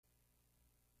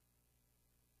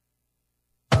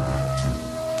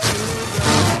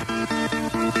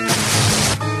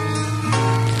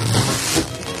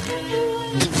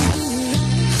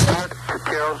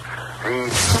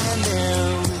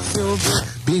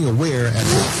being aware at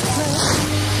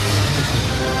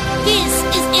This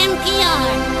is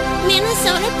NPR,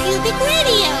 Minnesota Pubic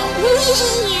Radio.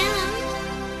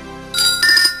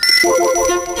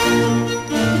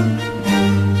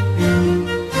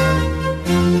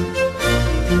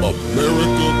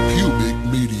 America Pubic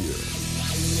Media.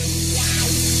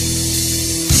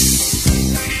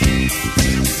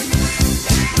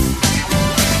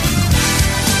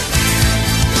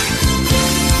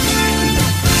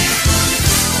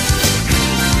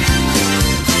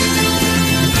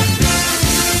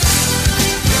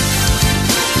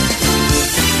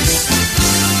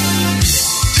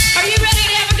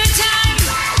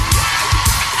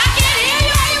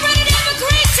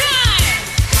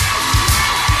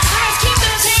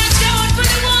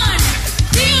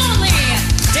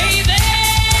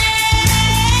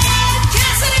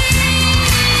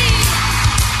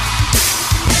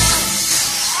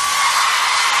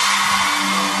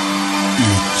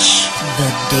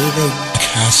 David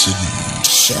Cassidy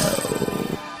Show.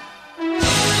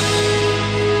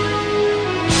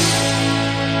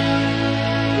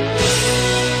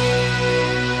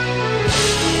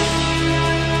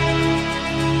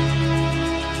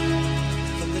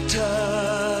 From the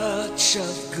touch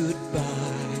of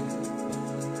goodbye,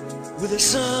 with the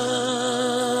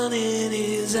sun in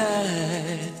his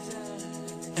eyes,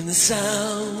 and the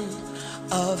sound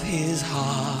of his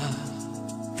heart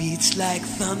beats like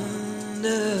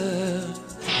thunder.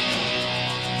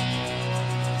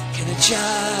 Can a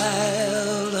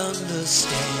child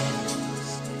understand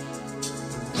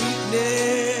the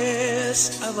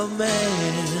weakness of a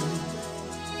man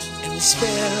and the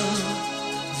spell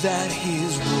that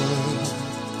his word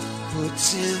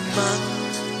puts him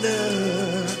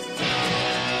under?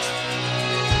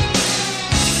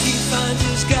 He finds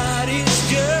his God is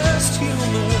just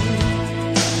human.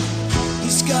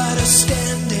 He's gotta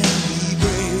stand and be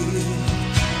brave.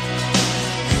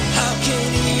 How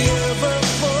can he ever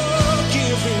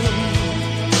forgive him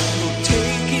for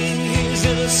taking his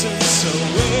innocence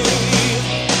away?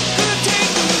 Could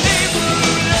take the labor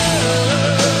of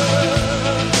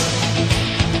love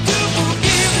to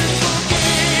forgive and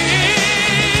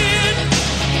forget.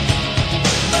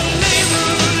 A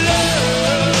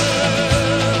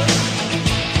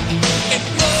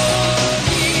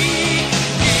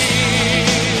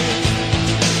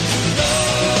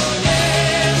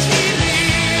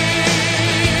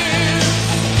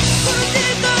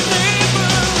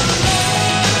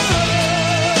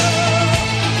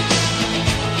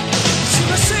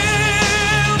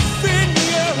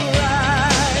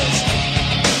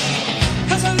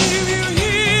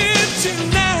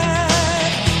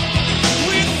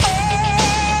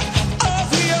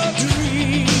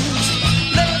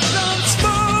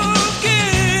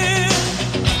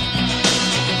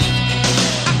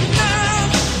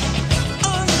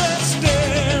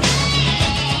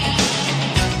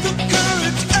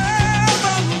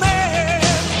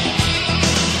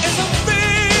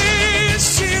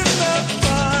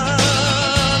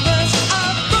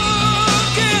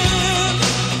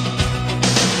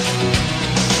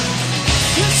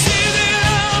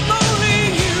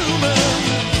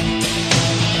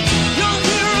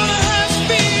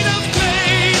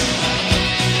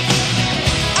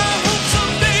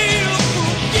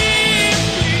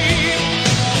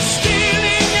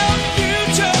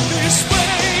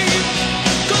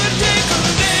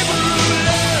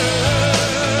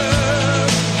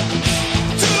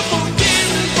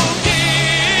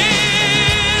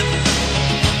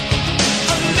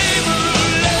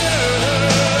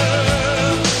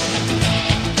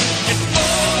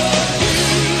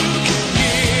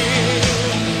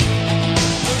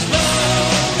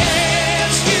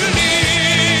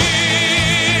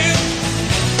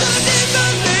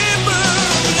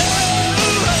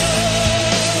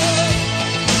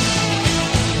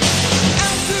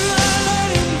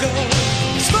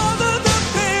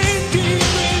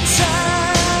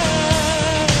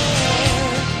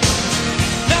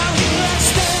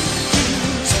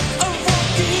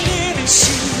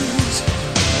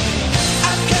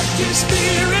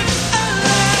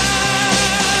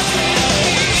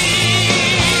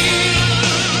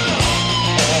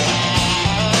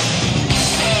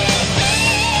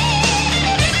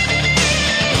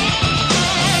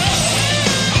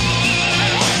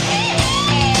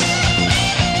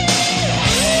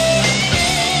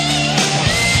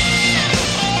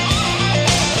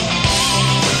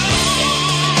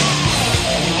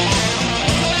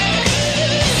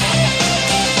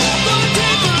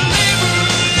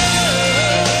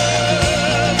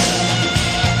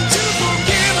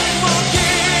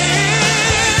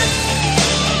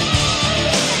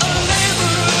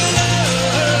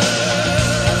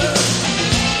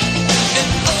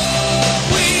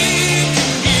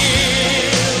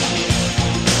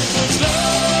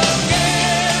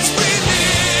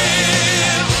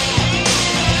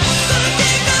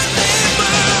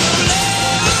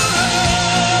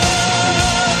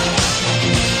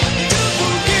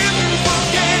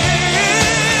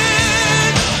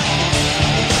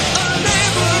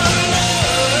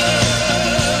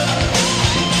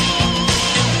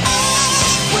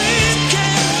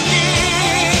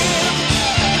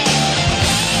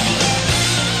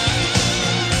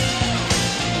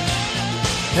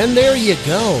And there you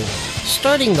go.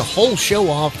 Starting the whole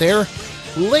show off there,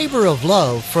 Labor of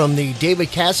Love from the David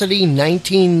Cassidy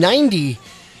 1990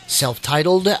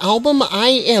 self-titled album. I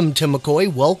am Tim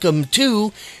McCoy. Welcome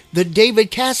to the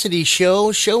David Cassidy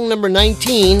Show, show number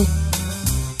 19.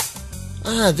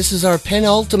 This is our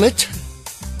penultimate,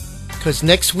 because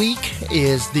next week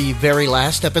is the very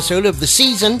last episode of the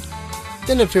season.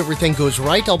 Then if everything goes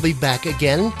right, I'll be back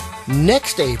again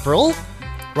next April,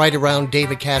 right around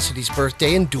David Cassidy's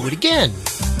birthday, and do it again.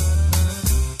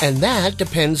 And that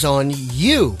depends on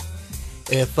you.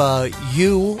 If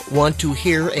you want to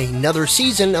hear another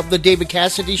season of the David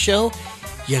Cassidy Show,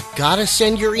 you gotta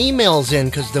send your emails in,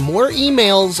 because the more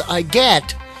emails I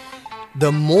get,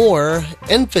 the more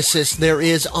emphasis there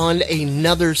is on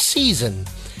another season.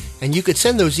 And you could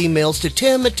send those emails to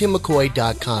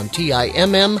tim@timmccoy.com,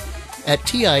 TIMM at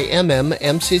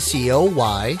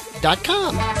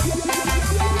TIMMMCCOY.com.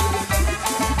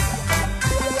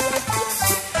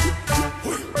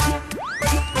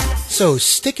 So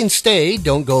stick and stay,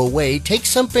 don't go away, take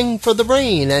something for the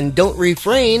brain, and don't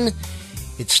refrain.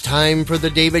 It's time for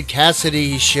the David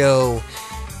Cassidy Show.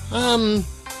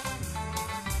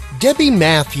 Debbie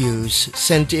Matthews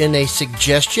sent in a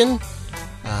suggestion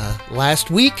last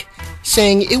week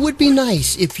saying it would be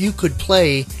nice if you could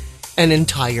play an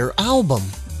entire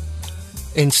album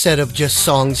instead of just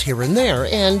songs here and there.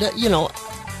 And,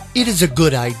 it is a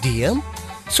good idea.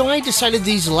 So I decided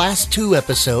these last two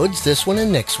episodes, this one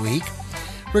and next week,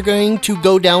 we're going to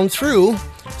go down through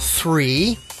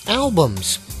 3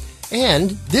 albums.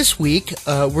 And this week,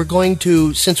 we're going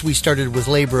to, since we started with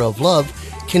Labor of Love,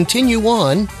 continue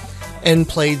on and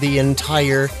play the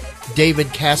entire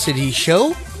David Cassidy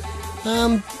Show.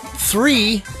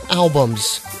 3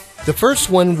 albums. The first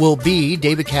one will be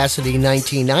David Cassidy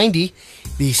 1990.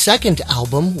 The second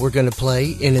album we're going to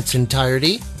play in its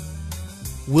entirety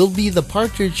will be the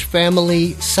Partridge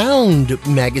Family Sound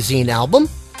Magazine album.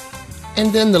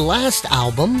 And then the last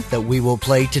album that we will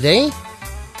play today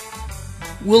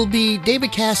will be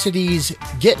David Cassidy's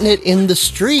Getting It in the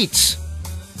Streets.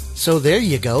 So there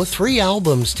you go, 3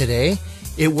 albums today.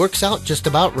 It works out just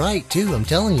about right, too, I'm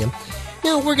telling you.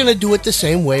 Now, we're going to do it the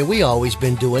same way we always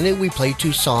been doing it. We play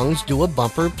 2 songs, do a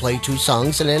bumper, play 2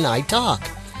 songs, and then I talk.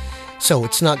 So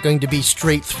it's not going to be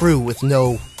straight through with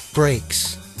no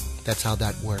breaks. That's how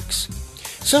that works.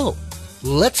 So,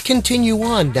 let's continue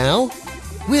on now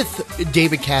with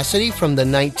David Cassidy from the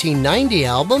 1990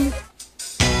 album,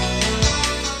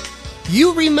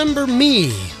 You Remember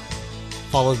Me,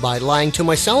 followed by Lying to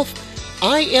Myself.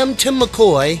 I am Tim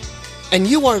McCoy, and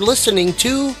you are listening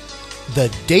to The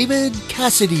David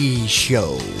Cassidy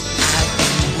Show.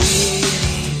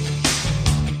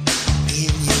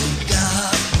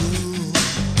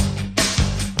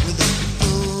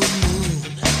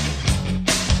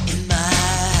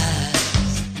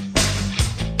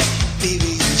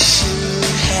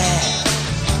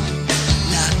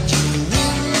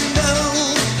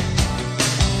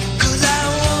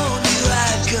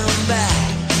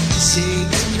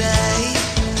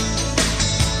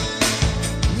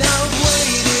 Now I've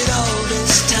waited all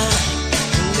this time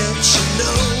to let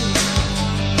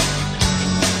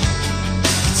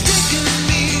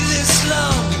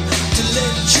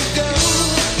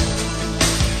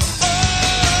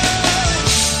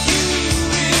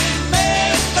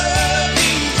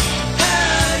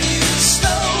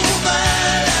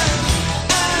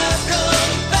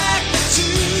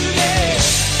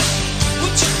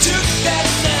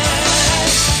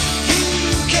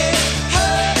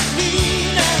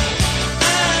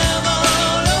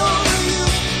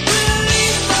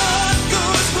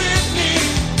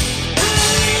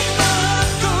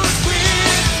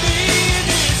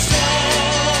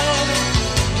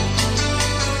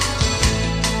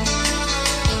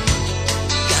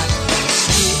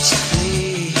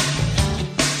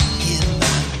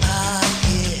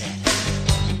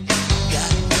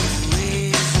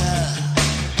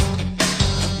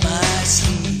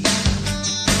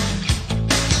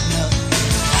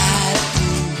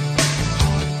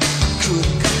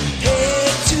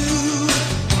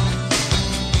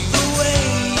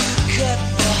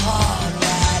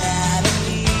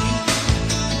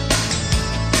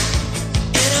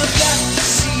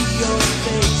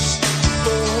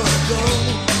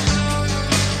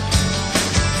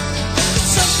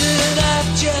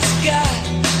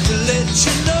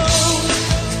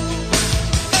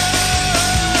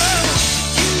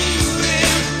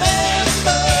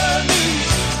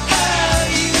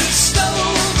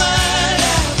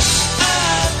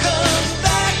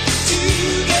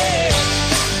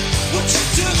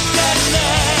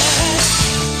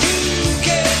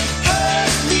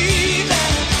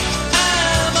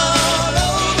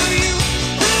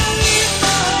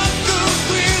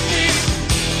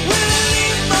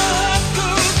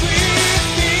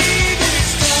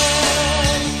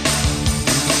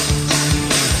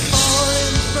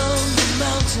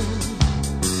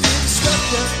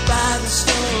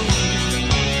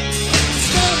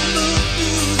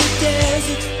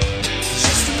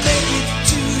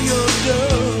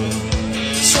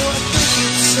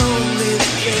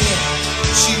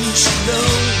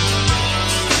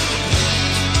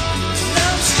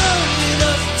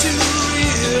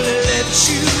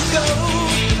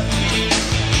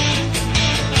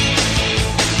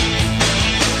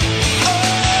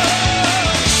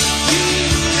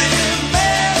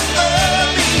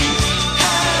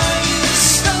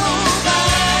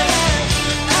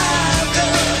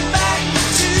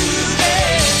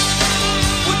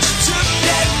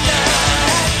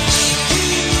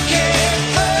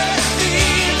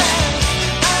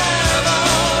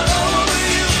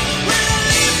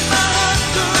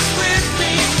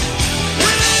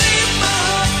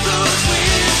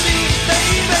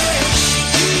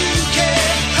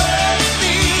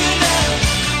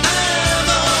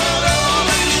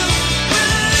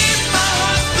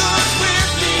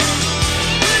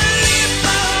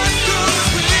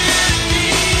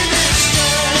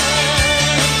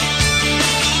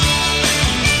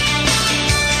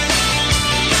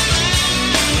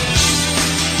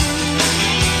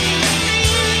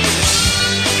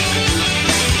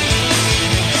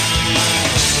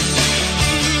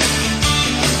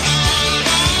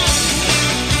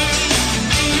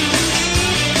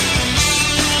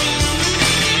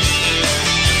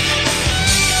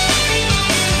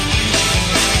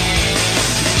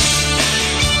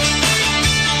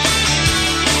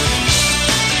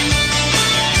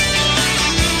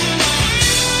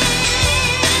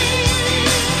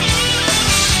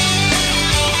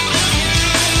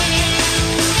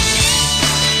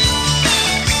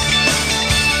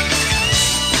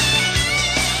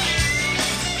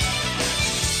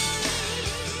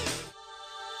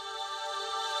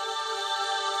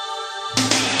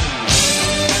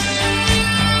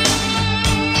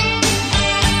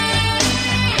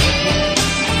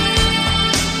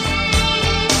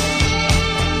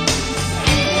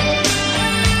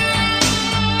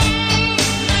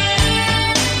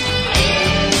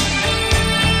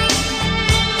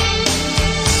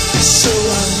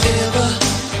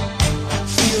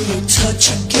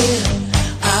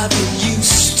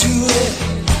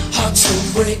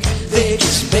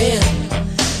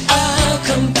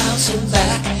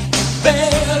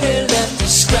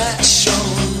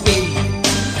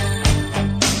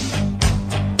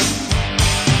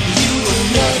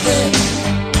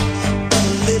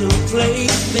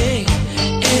plaything,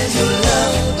 and your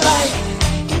love bite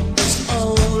is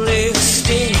only a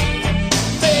sting.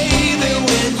 Baby,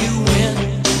 when you went,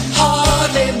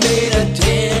 hardly made a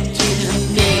dent in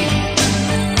me.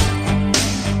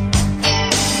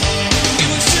 It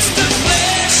was just a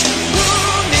flesh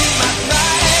wound in my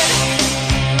pride.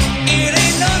 It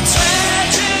ain't no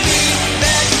tragedy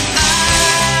that I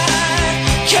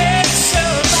can't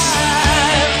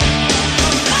survive.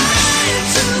 I'm lying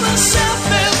to myself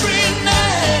every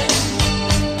night.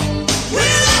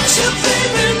 Without you,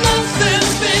 baby,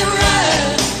 nothing's been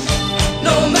right.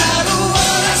 No matter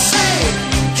what I say,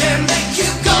 can make you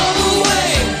go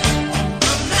away.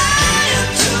 I'm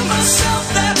lying to myself,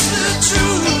 that's the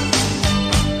truth.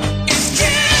 It's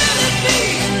killing me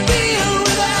being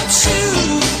without you.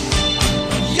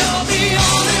 You're the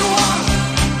only one,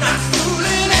 not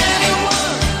fooling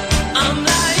anyone. I'm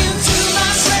lying to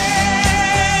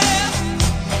myself.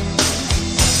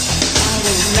 I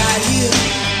will lie here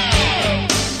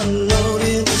alone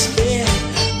in this bed,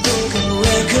 broken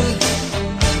record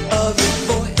of your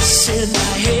voice in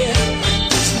my head.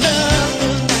 There's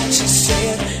nothing that you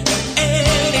said that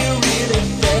any real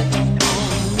effect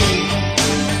on me.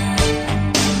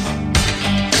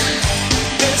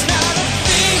 There's not a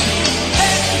thing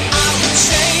that I would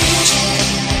change.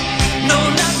 No,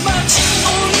 not much,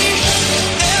 only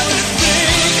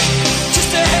everything, just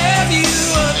to have you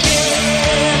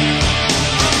again.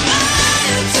 I'm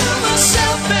lying to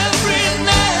myself every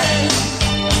night.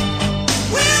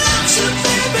 Without you,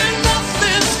 baby,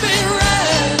 nothing's been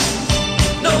right.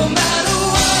 No matter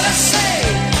what I say,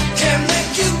 can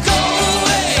make you go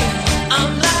away.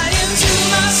 I'm lying to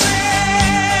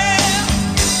myself.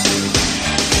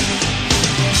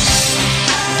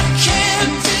 I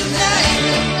can't deny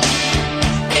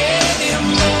it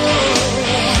anymore.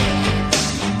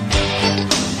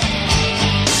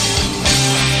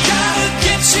 Gotta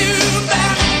get you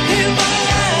back in my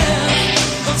life,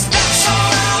 'cause that's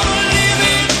all I'm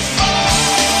living for.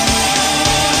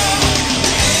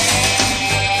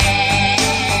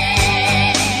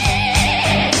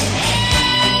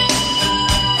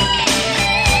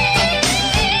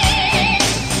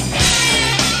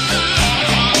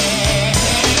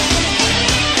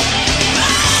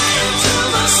 Lying to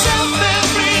myself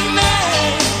every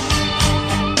night.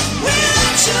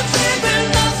 Without you, baby,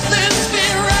 nothing's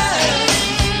been right.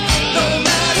 No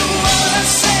matter what I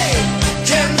say,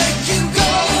 can make you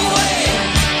go away.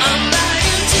 I'm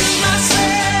lying to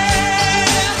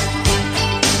myself,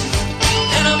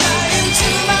 and I'm lying to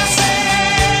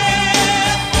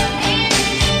myself.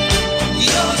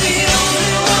 You're the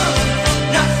only one,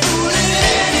 not fooling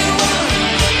anyone.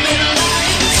 Been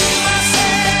lying to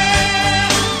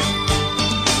myself.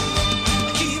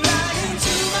 Keep lying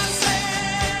to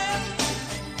myself.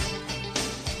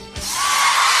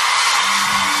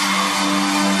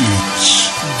 It's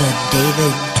the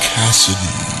David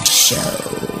Cassidy Show.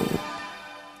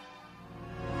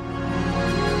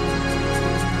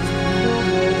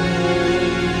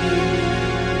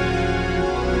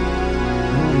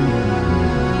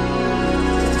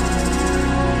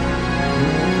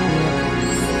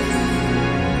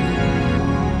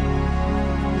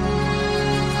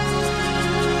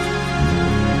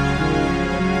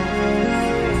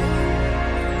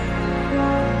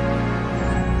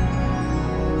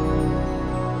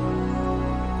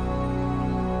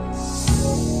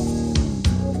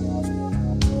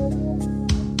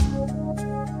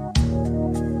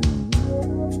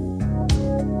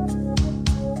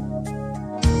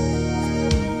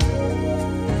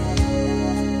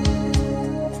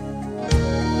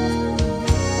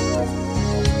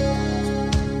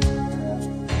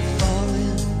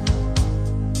 Falling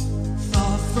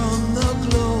far from the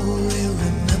glory,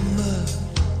 remember,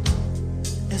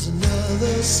 as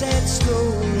another sad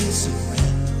story.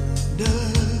 Surrender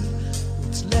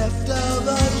what's left of a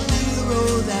hero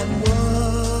that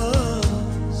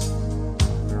was.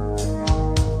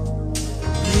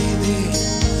 Maybe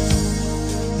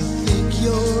you think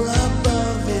you're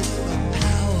above it for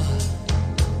power.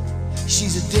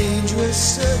 She's a dangerous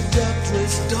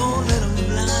seductress, don't let 'em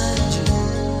blind you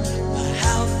by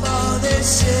how far they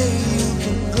say you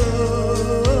can go.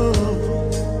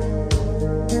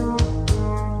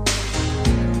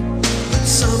 But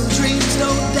some dreams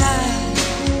don't die.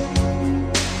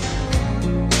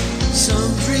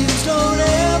 Some dreams don't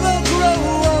ever grow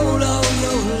old all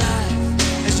your life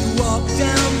as you walk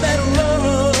down that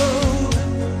road.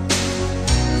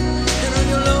 And on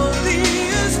your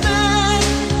loneliest night,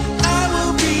 I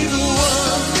will be the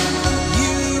one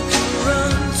you can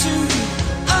run to.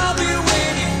 I'll be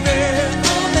waiting there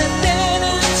on that dead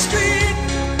end street.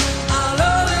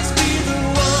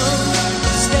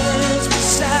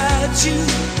 you,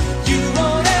 you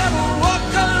won't ever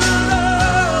walk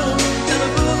alone down the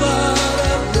boulevard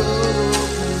of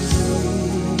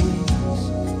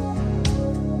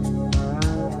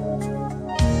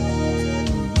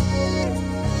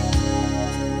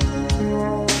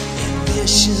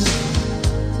ambition,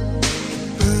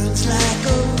 it burns like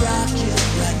a rocket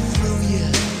right through you.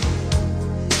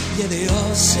 Yeah, they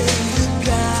all say you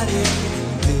got it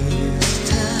this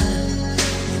time.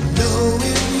 You know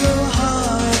in your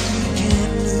heart you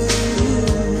can't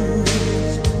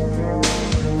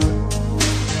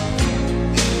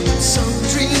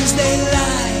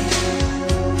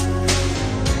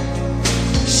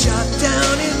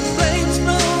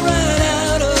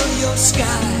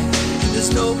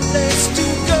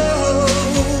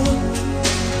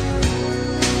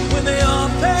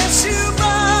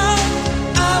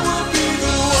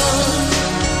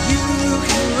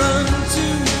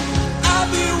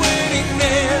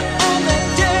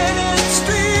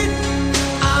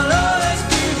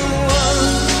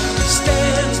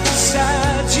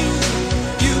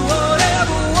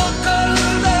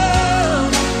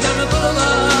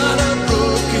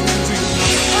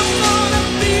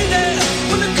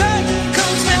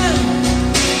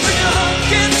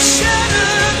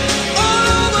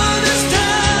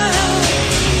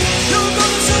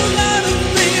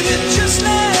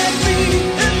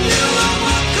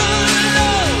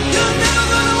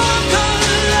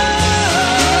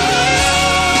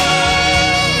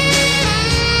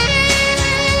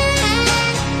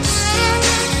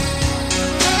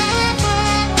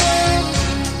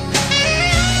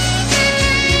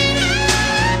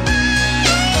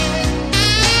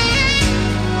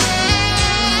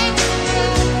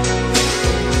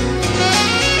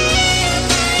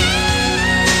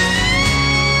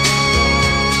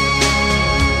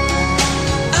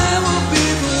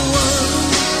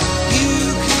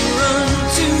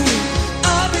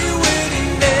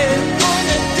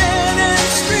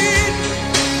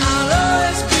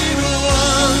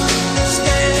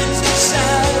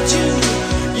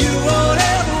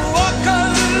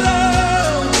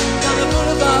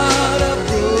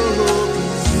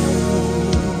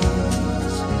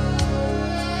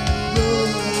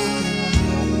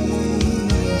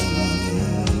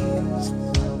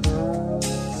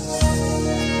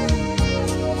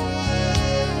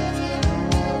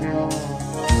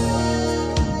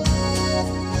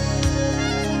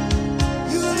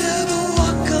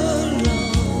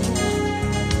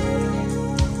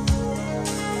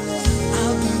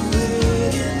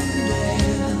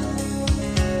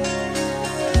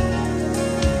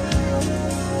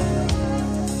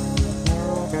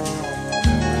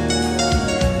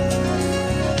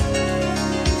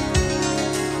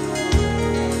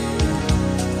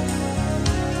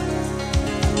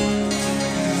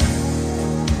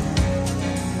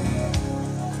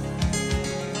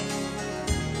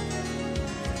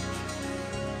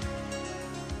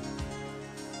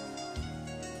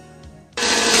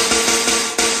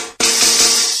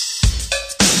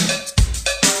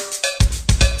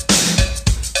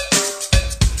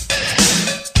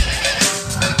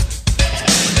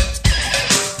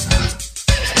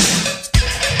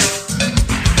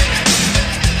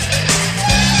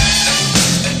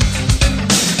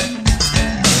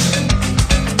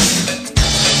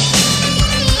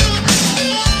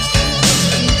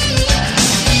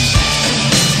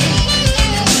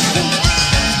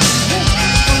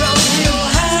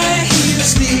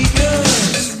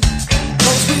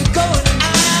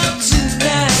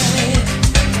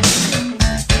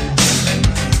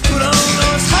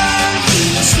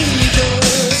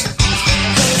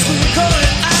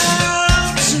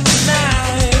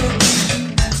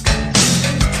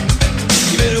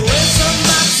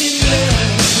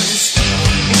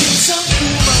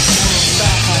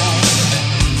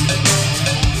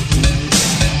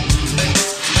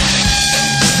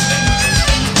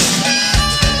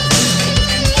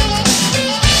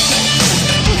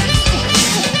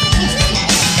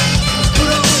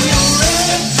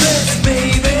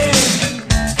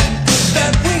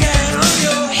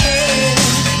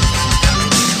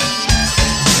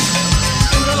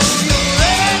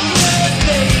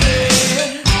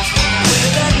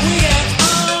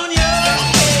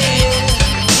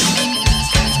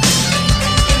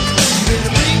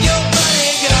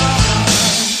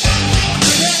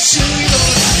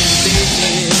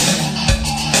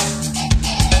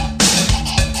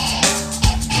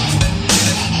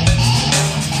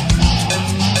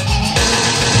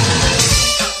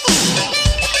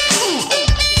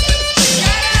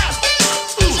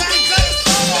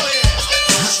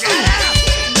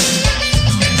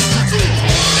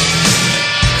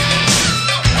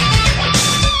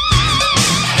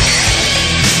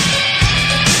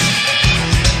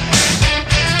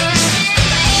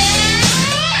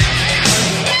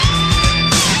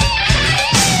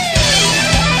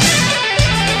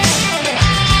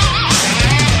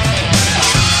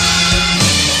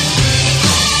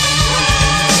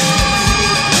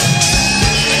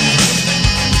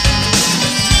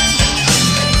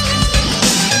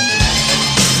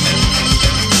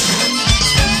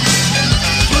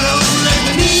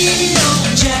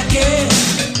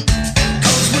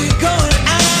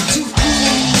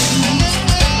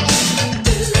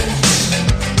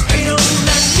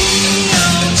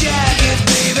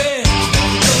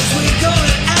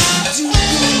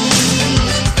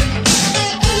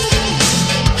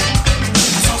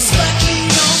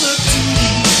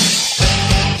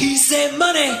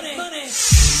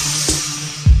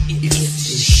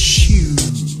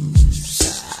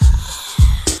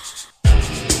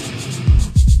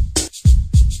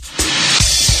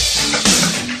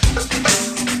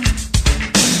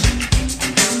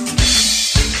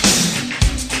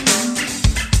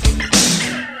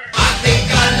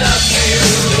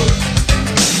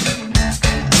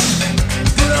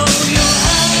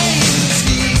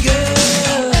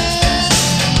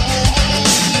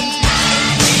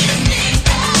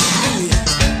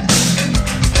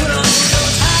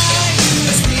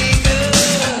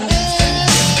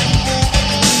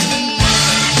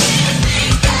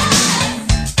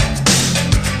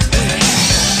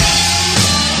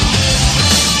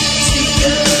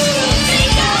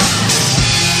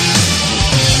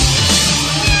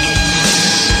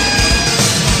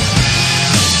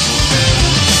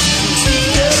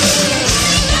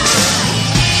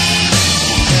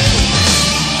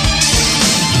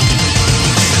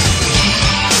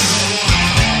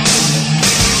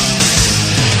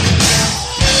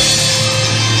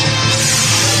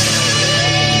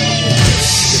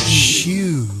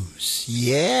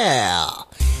Yeah.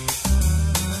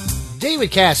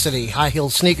 David Cassidy, High Heel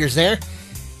Sneakers there.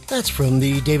 That's from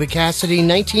the David Cassidy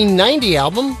 1990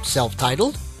 album,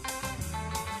 self-titled.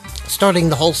 Starting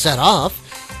the whole set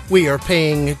off, we are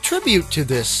paying tribute to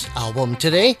this album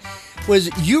today, was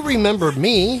You Remember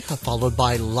Me, followed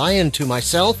by Lying to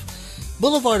Myself,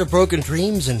 Boulevard of Broken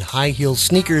Dreams, and High Heel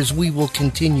Sneakers. We will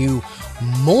continue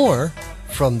more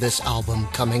from this album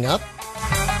coming up.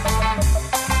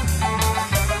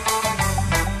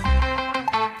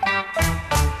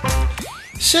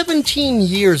 "17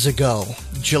 years ago,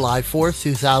 July 4th,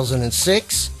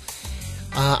 2006,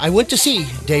 I went to see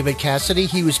David Cassidy.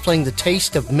 He was playing the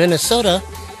Taste of Minnesota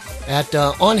at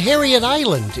on Harriet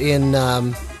Island in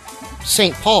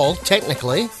St. Paul,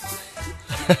 technically.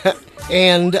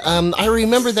 And I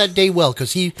remember that day well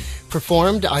because he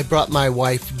performed. I brought my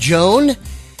wife, Joan.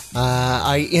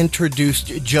 I introduced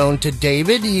Joan to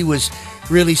David. He was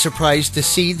really surprised to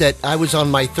see that I was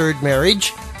on my third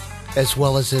marriage, as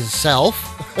well as himself.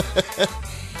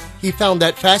 He found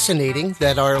that fascinating,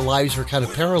 that our lives were kind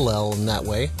of parallel in that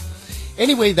way.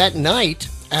 Anyway, that night,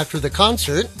 after the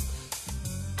concert,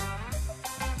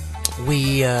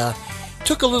 we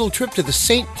took a little trip to the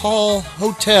St. Paul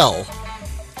Hotel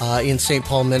in St.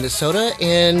 Paul, Minnesota,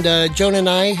 and Joan and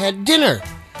I had dinner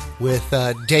with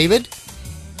David.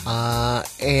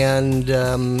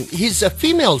 And he's a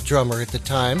female drummer at the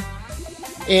time.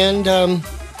 And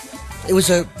it was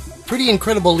a pretty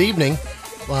incredible evening.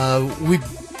 We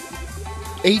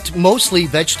ate mostly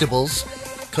vegetables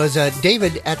because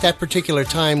David at that particular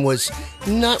time was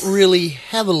not really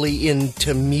heavily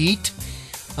into meat.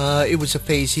 It was a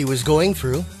phase he was going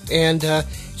through. And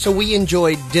so we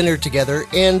enjoyed dinner together.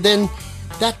 And then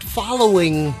that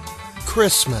following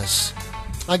Christmas,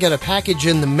 I got a package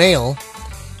in the mail.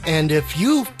 And if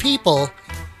you people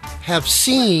have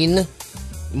seen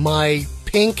my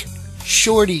pink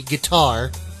Shorty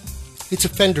guitar, it's a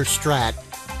Fender Strat,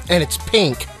 and it's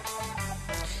pink.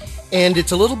 And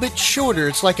it's a little bit shorter.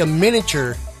 It's like a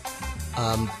miniature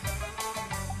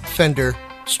Fender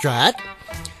Strat.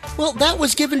 Well, that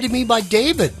was given to me by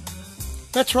David.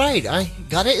 That's right. I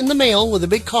got it in the mail with a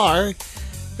big card.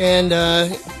 And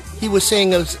he was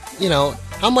saying,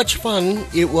 how much fun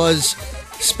it was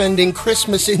spending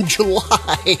Christmas in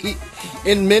July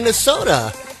in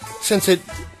Minnesota. Since it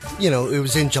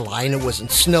was in July and it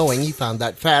wasn't snowing. He found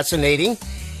that fascinating.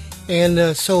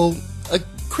 And so a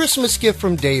Christmas gift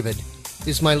from David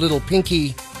is my little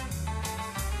pinky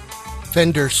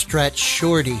Fender Stretch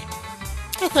Shorty.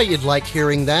 I thought you'd like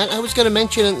hearing that. I was going to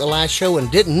mention it in the last show and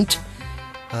didn't.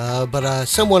 But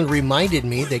someone reminded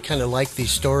me they kind of like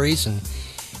these stories.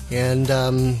 And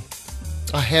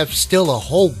I have still a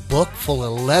whole book full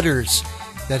of letters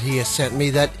that he has sent me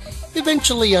that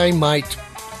eventually I might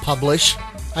publish.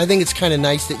 I think it's kind of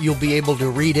nice that you'll be able to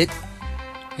read it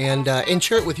and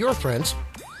share it with your friends.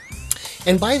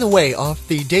 And by the way, off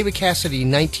the David Cassidy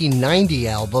 1990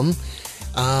 album,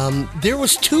 there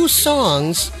was 2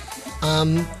 songs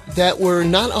that were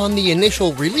not on the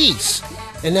initial release.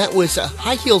 And that was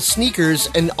High Heel Sneakers,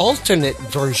 an alternate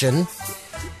version,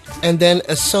 and then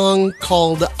a song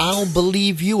called I'll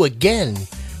Believe You Again,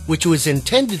 which was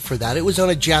intended for that. It was on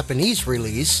a Japanese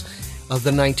release of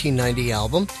the 1990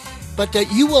 album. But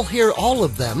you will hear all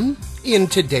of them in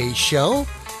today's show.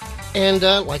 And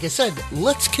like I said,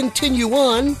 let's continue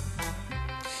on,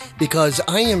 because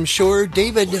I am sure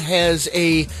David has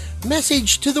a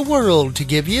message to the world to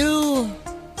give you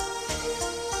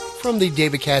from the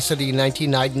David Cassidy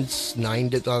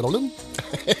 1990.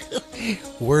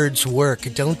 Words work,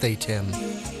 don't they, Tim?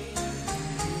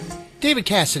 David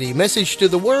Cassidy, message to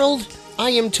the world.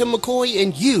 I am Tim McCoy,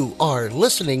 and you are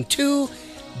listening to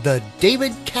The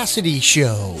David Cassidy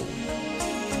Show.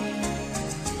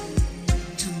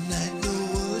 Tonight no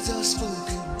words are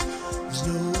spoken, there's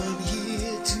no one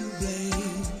here to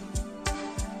blame.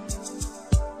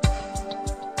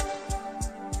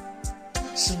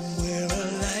 Somewhere a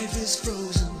life is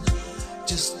frozen,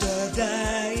 just a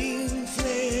dying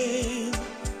flame.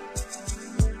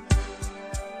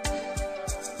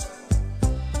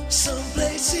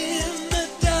 Someplace in the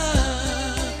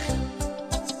dark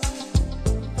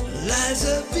lies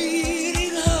a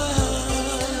beating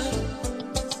heart.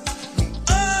 We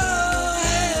all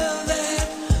have that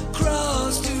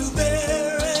cross to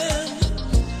bear, and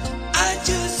I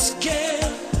just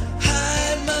can't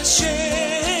hide my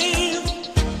shame.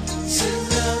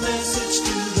 Send a message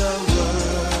to the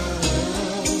world.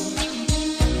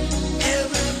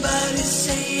 Everybody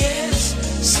say yes.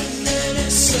 Send an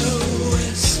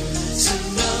SOS.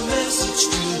 Send a message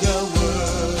to the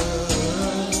world.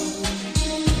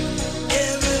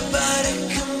 Everybody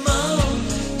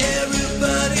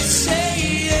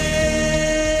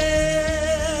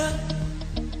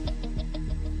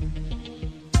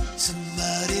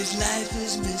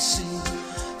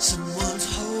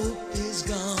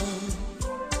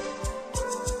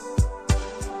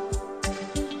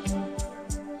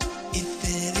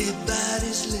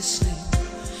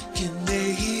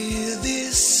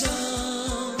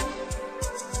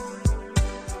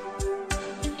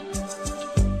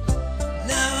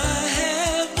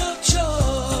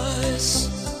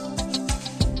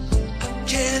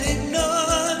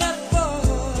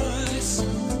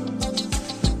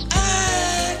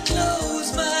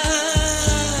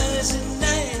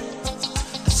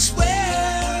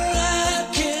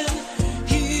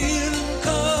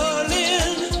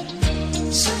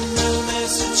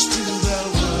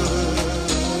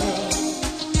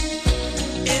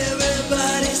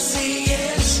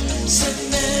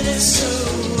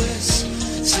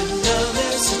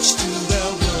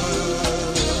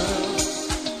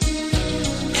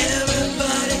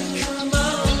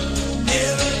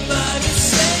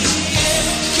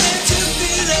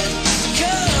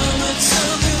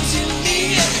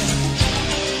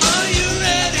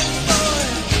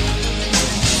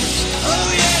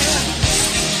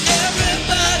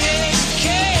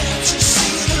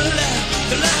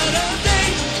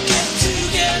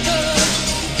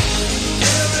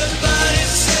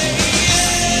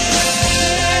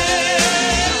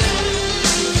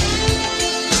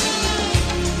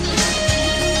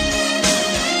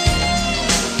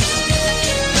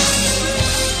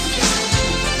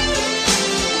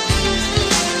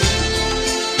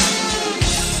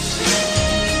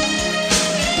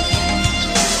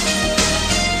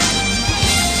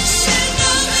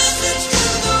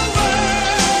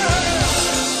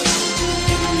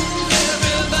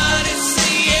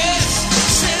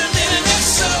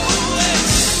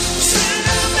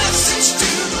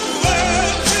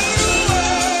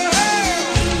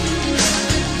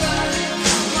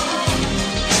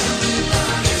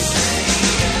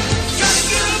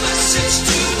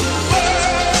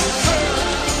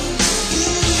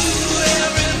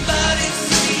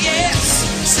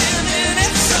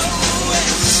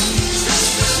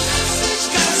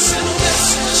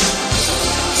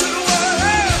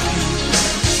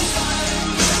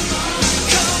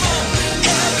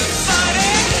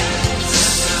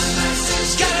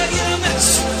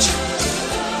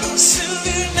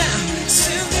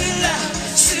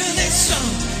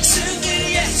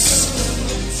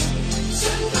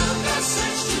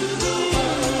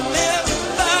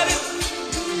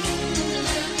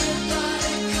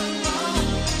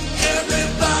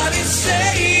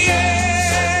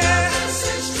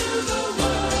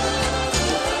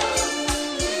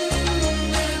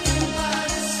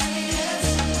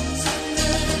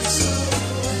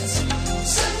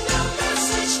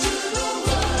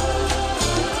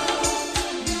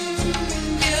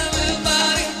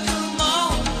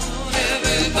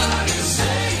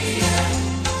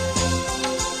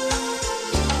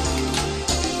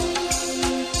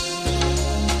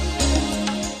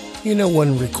You know,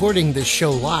 when recording this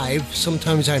show live,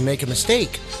 sometimes I make a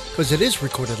mistake, because it is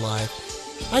recorded live.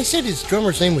 I said his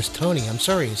drummer's name was Tony. I'm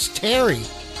sorry, it's Terry.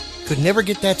 Could never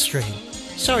get that straight.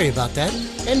 Sorry about that.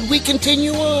 And we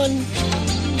continue on.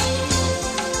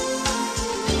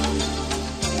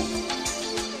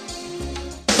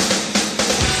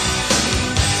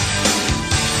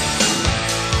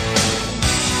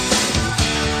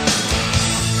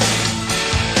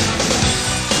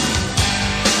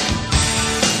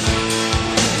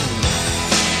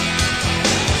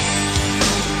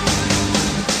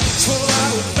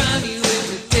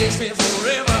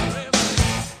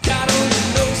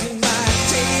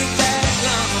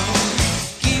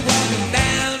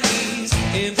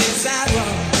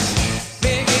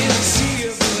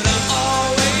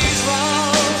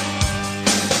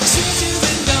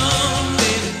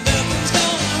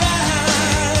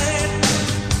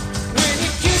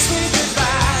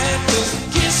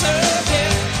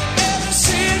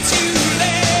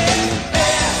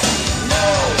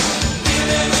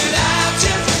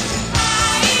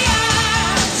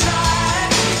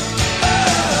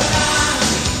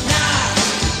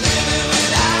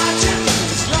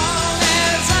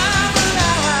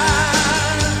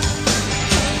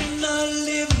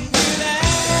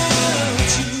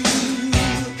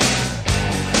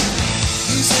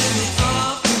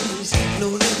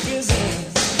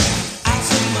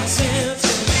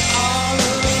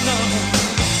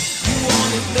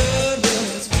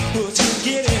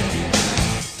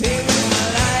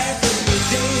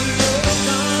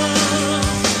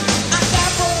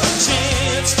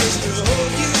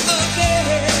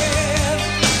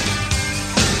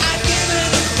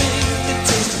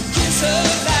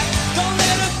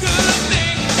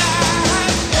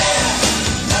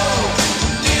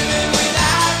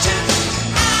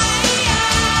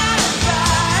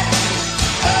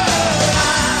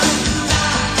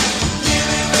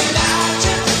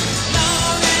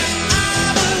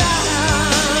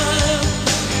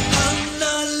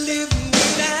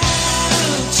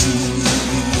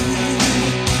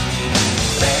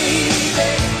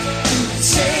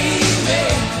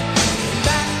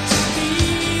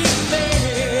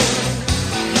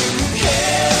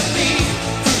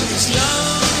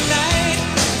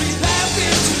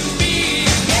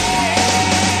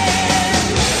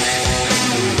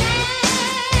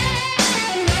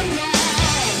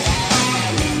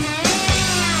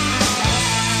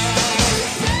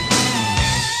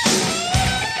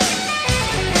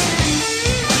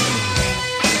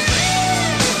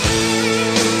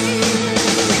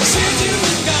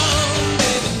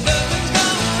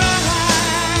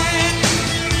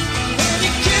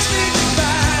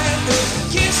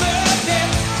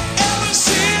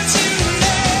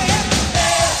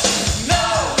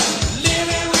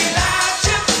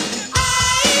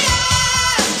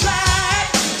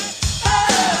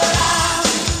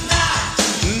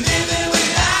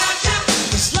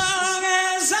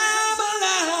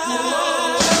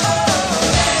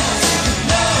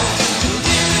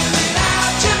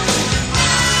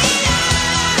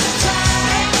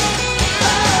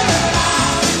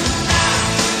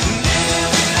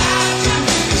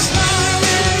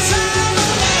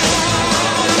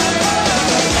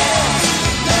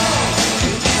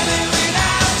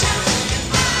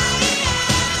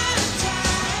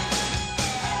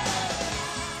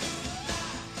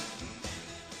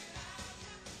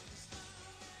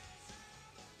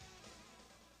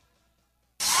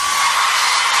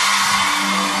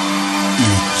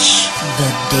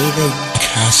 David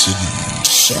Cassidy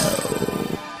Show.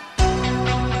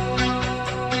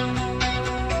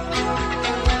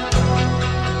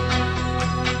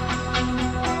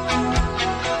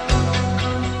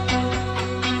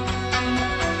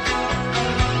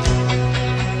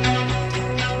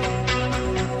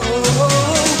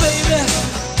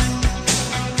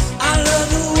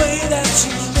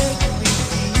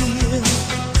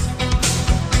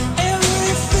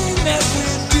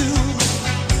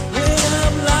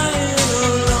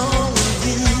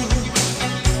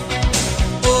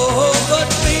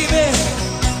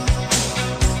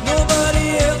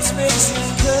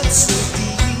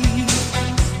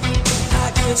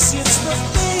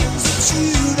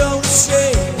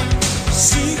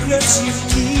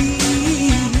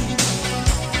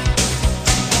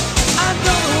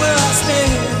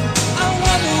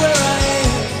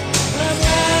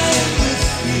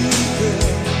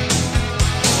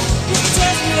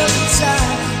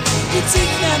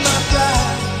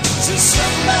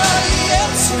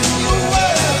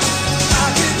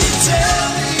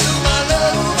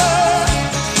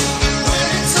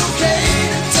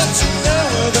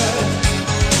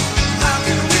 How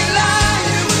can we lie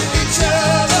with each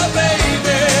other?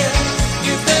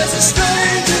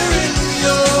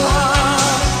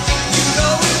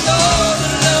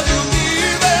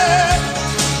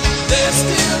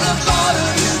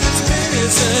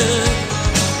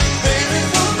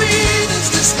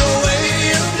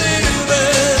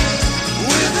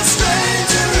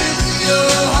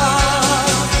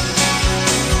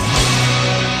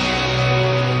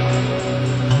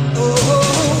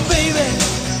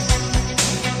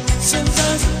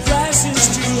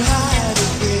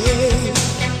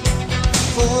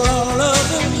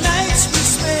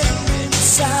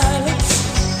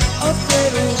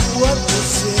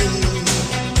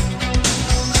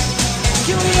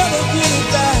 me ever get it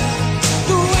back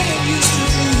the way it used to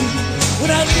be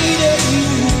when I needed you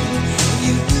and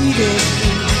you needed me.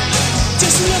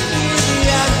 Just look me in the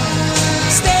eye,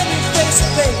 standing face to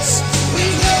face. We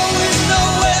know we're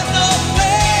nowhere, no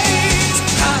place.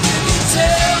 How can you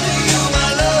tell me you're my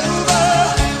lover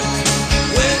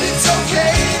when it's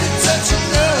okay to touch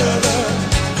another?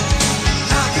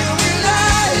 How can we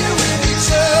lie with each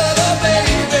other,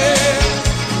 baby?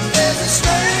 There's a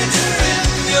stranger in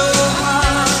your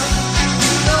heart.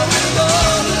 You know with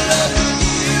all the love you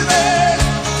give it,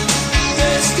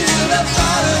 there's still a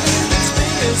part of you that's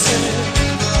missing.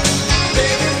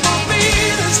 Baby, for me,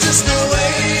 there's just no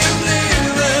way of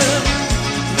living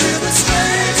with a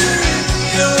stranger in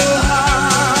your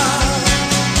heart.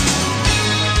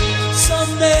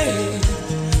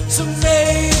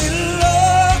 Someday, it'll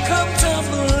all come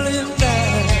tumbling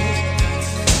down.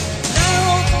 I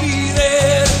won't be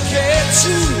there to catch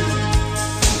you.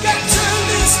 Got to turn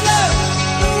this love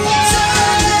around.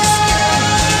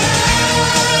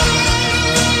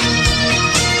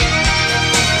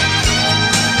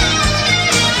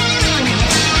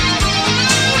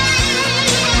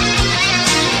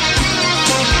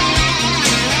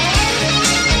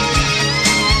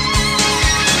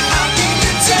 How can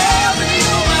you tell me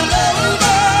you're my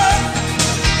lover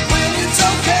when it's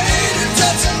okay to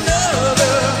touch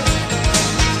another?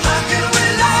 How can we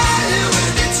lie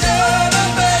with each other,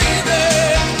 baby?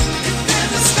 If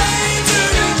there's a stranger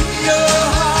in your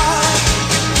heart,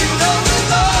 you know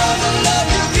with all the love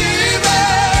you give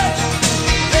it,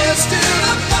 there's still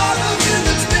a part of you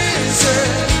that's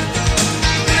missing.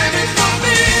 Baby, for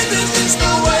me, there's just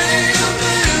no way of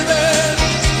living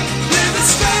with a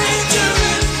stranger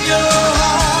in your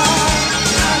heart.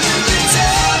 How can you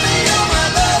tell me you're my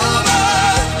lover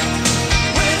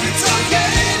when it's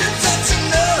okay to touch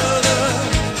another?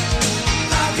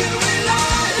 How can we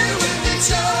lie with each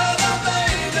other,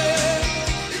 baby?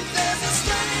 If there's a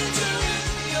stranger in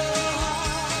your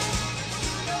heart,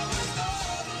 you know with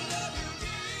all the love you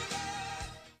give it.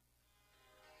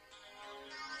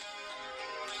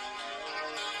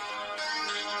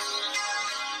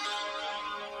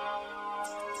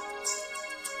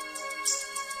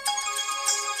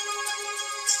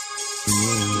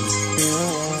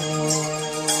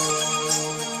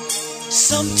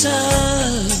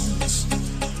 Sometimes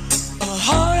a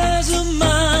heart has a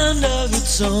mind of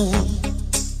its own.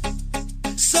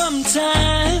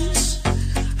 Sometimes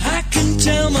I can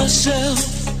tell myself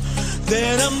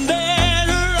that I'm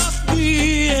better off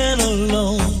being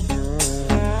alone.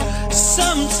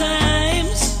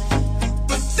 Sometimes,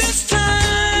 but this time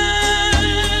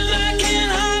I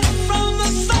can't hide from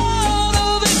the thought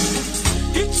of it.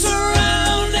 It's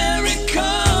around every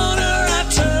corner I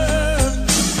turn.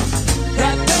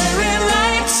 That very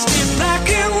lights in black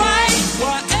and white,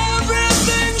 while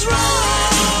everything's wrong.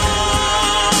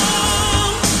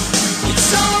 It's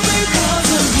all because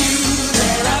of you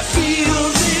that I feel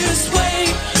this way.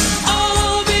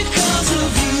 All because of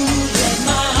you that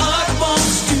my heart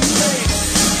wants to break.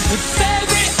 If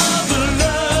every other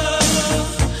love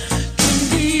can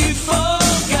be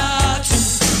forgotten,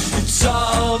 it's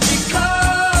all because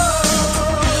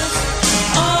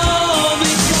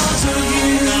of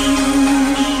you.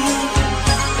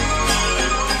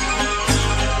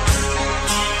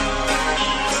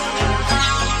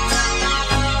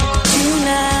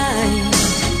 Tonight,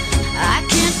 I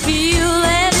can't feel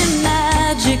any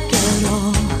magic at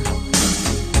all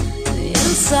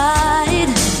inside,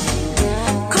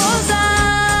 'cause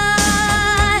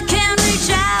I can't reach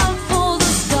out for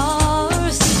the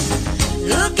stars,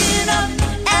 looking up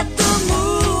at the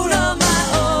moon of my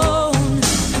own.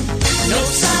 No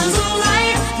signs of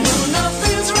life, no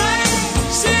nothing's right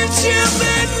since you've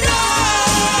been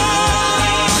gone.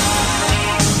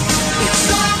 It's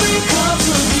all because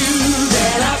of you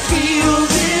that I feel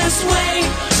this way.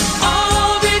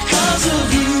 All because of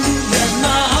you that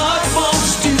my heart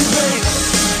wants to break.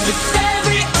 If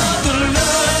every other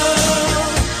love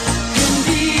can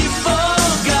be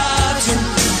forgotten,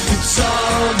 it's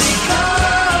all because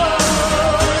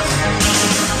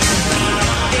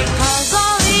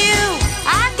of you.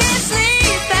 I can't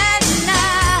sleep at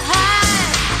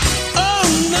night. Oh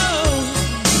no,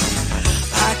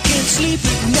 I can't sleep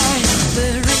at night.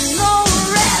 There is no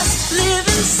rest,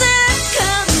 living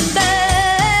second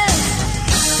best.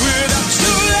 Without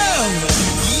your love,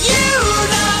 you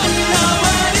don't know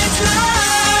what it's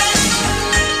like.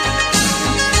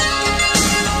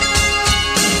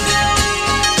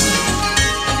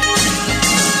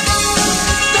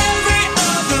 Every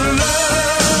other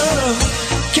love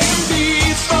can be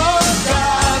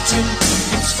forgotten.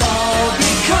 It's all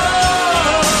because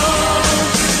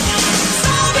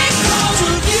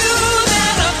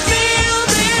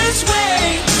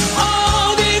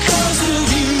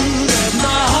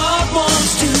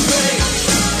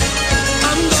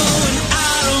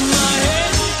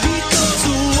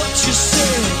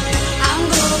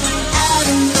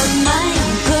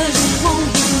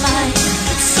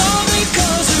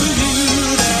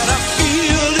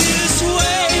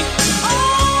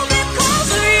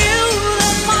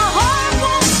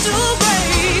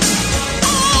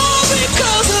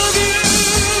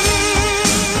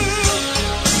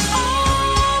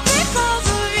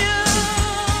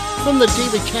the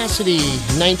David Cassidy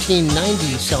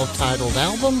 1990 self-titled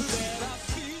album,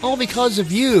 All Because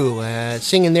of You,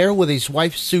 singing there with his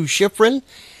wife Sue Schifrin.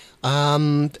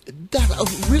 That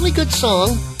a really good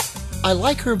song. I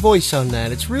like her voice on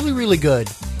that. It's really, really good.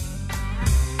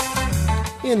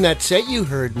 In that set, you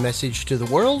heard Message to the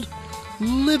World,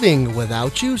 Living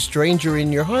Without You, Stranger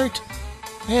in Your Heart,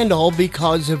 and All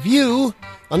Because of You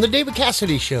on the David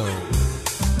Cassidy Show.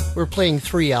 We're playing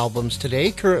 3 albums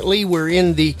today. Currently, we're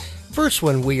in the first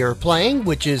one we are playing,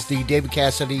 which is the David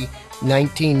Cassidy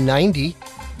 1990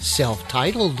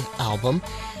 self-titled album.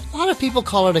 A lot of people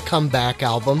call it a comeback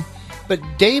album, but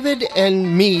David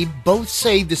and me both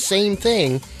say the same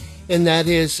thing, and that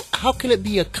is, how can it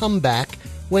be a comeback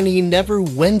when he never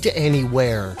went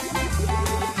anywhere?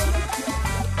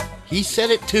 He said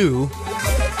it too.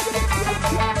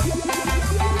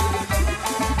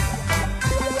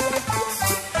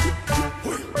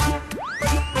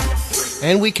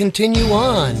 And we continue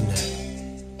on.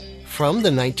 From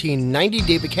the 1990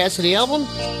 David Cassidy album,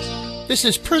 this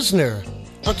is Prisoner.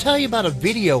 I'll tell you about a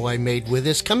video I made with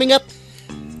this coming up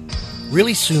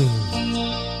really soon.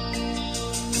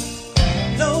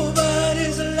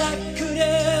 Nobody's light could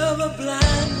ever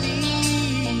blind me.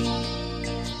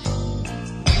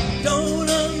 Don't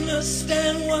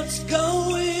understand what's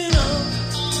going on.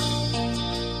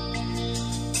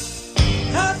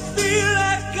 I feel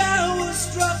like I was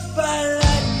struck by lightning.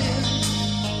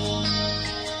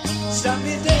 Stop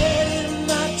me dead in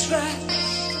my tracks.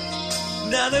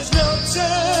 Now there's no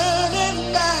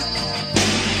turning back.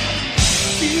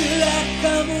 Feel like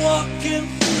I'm walking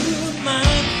through my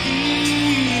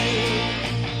field.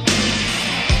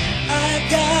 I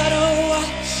gotta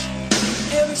watch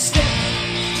every step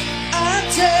I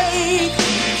take,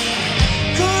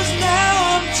 'cause now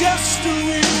I'm just a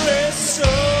weary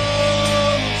soldier.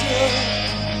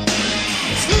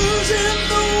 It's losing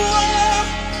the war,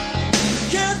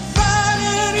 can't fight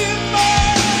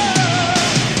anymore.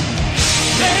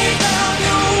 Lay down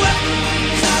your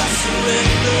weapons, I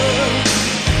surrender.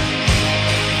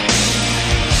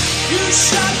 You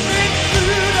shot me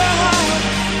through the heart,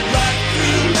 right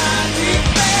through my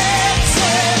defense.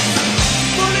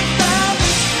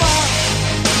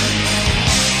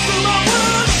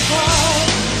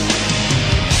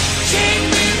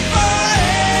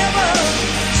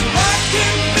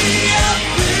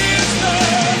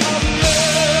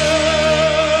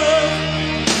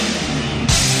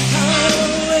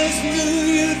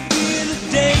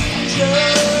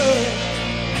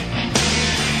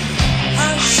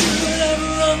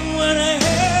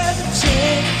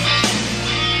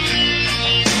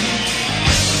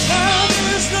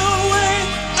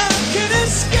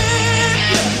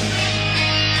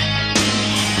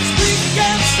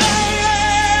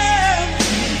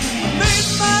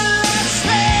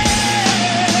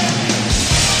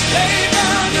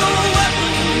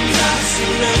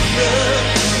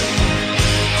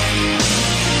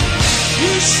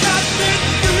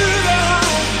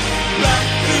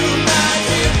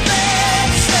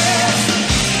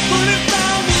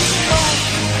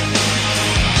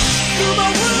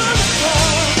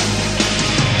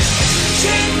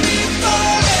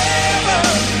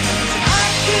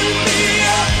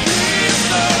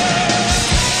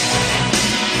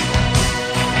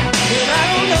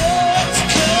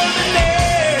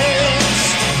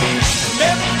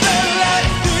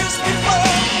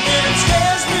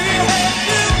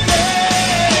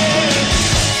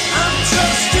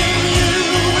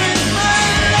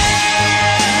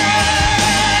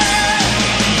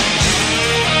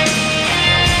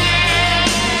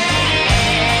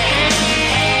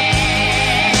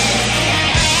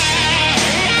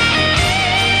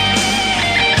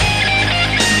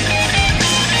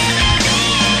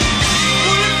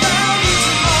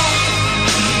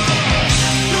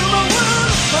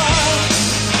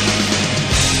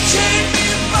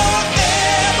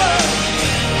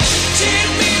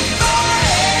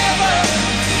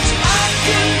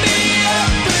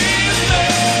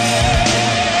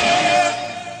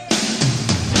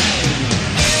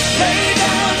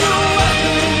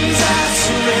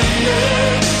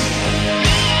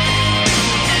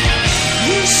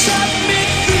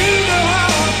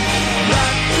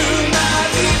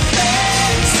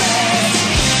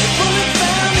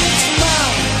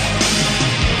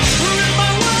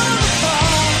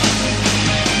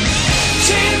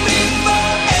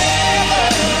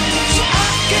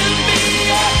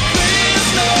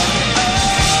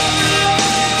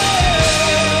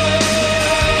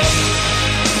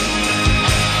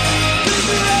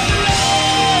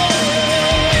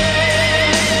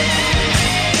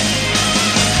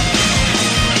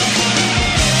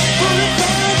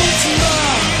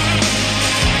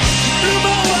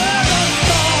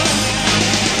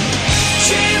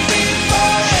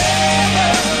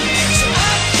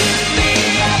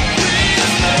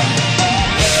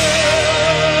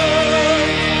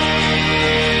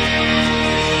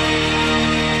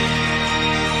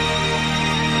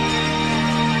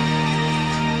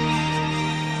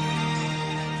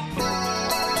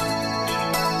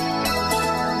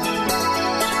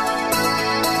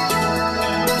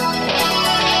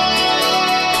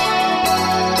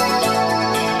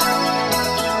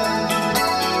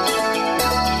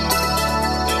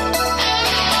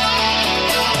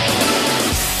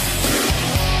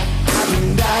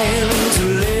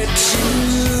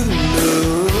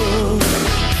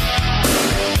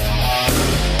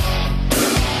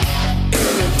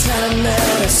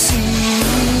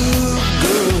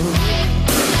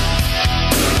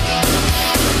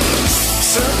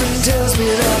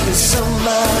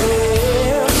 somebody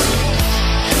else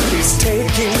is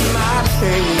taking my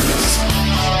place,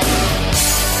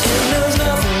 and there's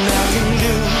nothing I can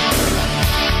do.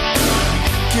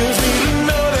 Kills me to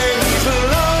know that he's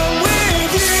alone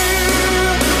with you.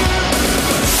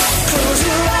 Close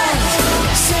your eyes,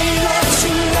 say that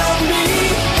you love me.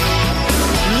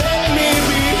 Let me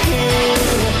be here.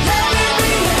 Let me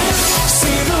be here.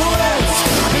 See the words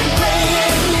I've been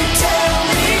praying you tell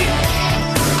me.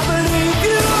 I believe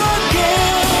you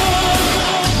again.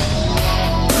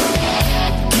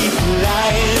 Keep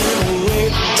lying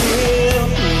awake till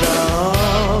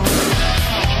dawn.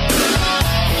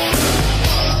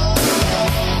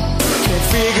 Can't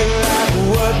figure out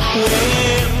what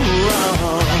went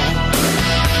wrong.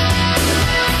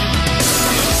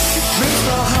 It breaks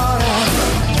my heart out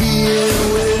being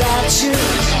without you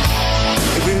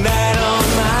every night on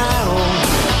my own.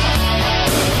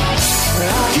 But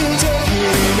I can't take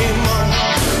it anymore.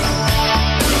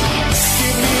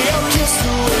 Give me your kiss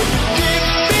the way you did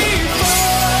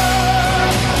before.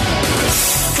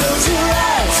 Close your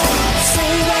eyes,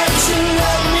 say that you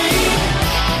love me.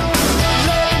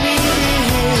 Let me be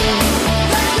here.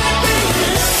 Let me be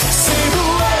here. Say the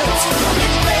words I've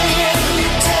been praying you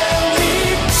tell me.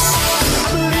 I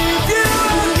believe you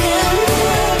again.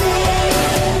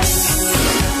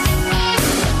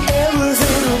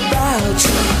 Everything about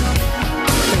you,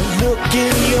 the look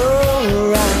in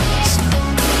your eyes,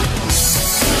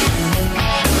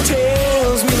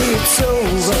 tells me it's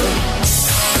over.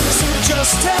 So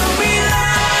just tell me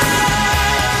lies.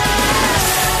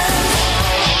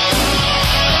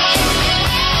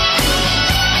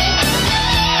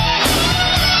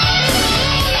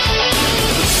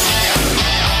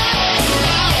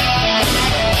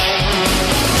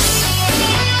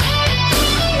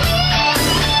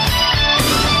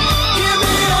 Give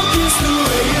me a kiss the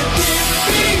way you did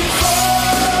before.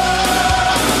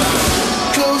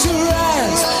 Close your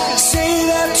eyes, say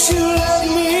that you love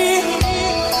me.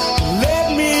 Let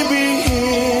me be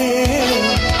here.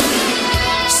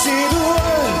 Say the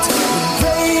words I'm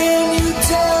praying you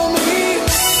tell me.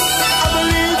 I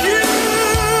believe you.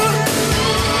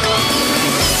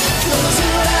 Close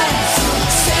your eyes,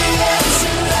 say that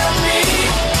you love me.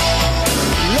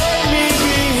 Let me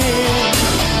be here.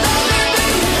 Let me be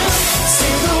here.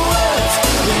 Say the words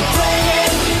I'm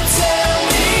praying you tell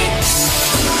me.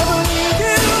 I believe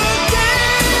you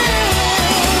again.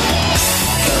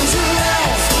 Close your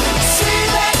eyes, say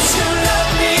that you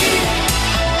love me.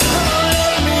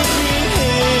 Let me be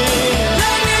here.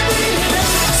 Let me be here.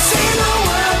 Say the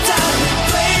words I've been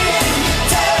praying you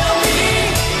tell me.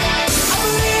 I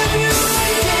believe you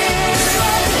again.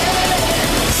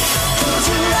 Close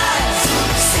your eyes,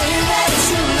 say that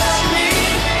you love me.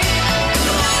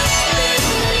 Let me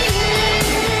be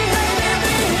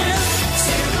here.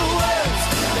 Say the words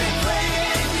I've been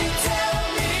praying you tell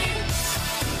me.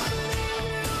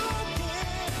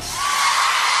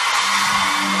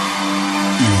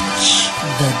 It's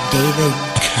the David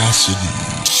Cassidy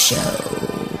Show.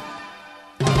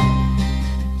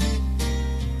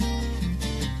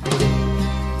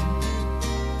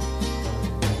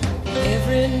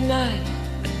 Every night,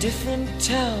 a different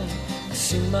town, I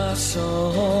sing my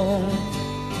song.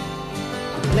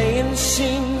 I play and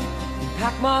sing, and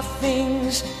pack my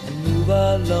things, and move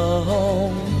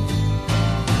along.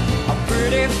 A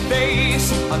pretty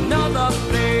face, another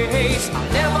place, I'll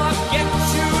never get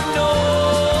to know.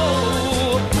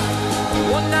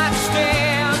 One night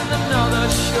stand, another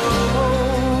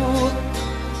show.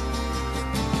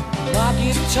 My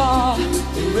guitar,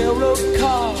 the railroad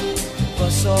car,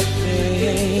 bus or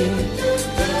plane.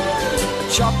 A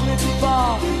chocolate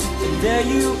bar, and there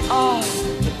you are,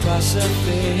 the price of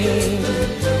fame.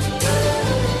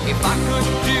 If I could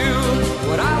do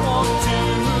what I want to,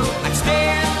 I'd stay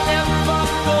and never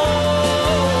go.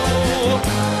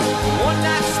 One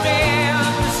night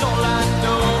stand is all I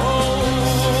know.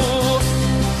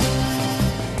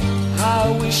 I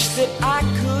wish that I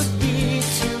could be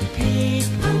two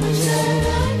people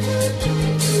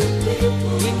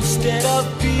instead of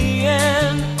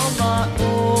being on my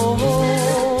own.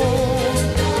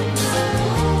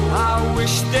 I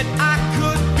wish that I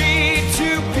could be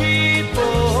two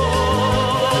people,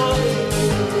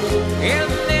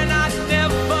 and then I'd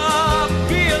never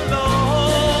be alone.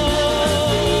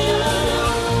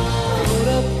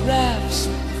 Photographs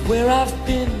of where I've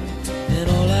been and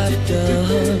all I've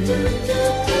done.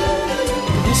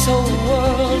 In this whole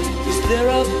world, is there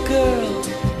a girl?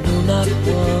 No, not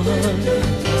one.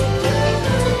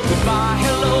 Goodbye,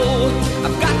 hello,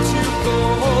 I've got to go.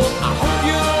 I hope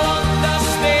you'll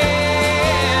understand.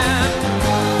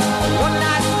 One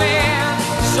night man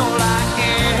is all I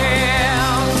am.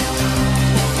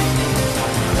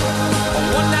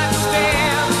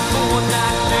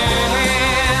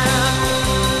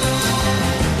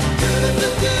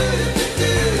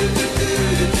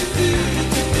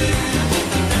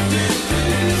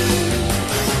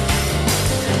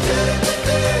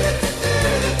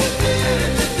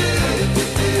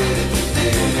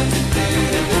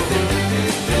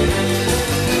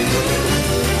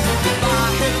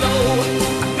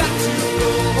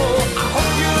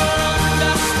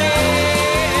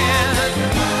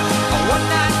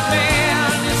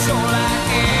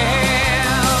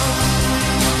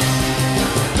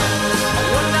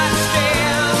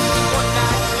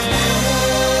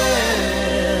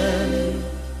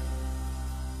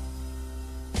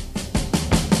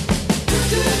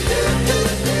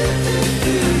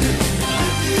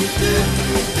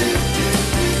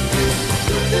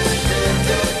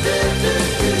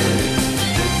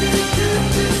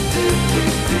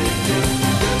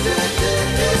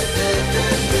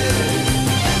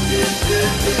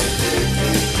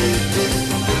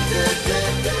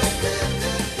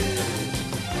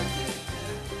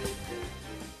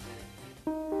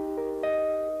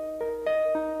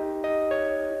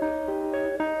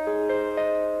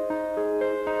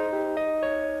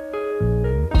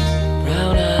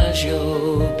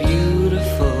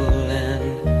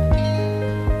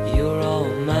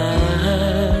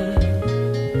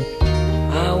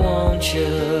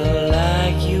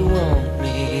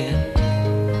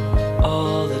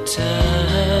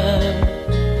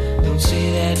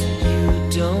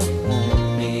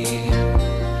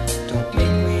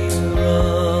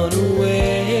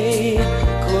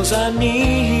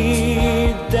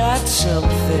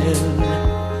 something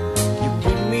you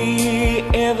bring me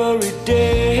every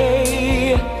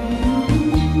day.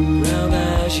 Brown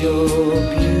eyes, you're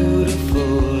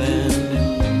beautiful,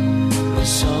 and my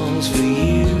song's for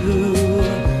you.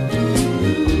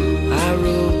 I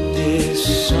wrote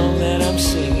this song that I'm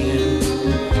singing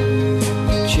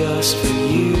just for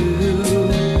you.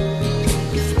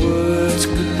 If words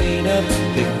could paint a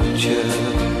picture,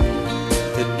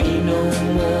 there'd be no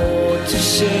more to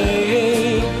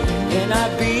say, and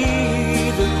I'd be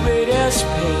the greatest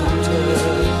painter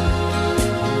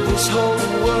in this whole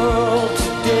world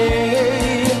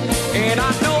today. And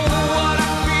I know what I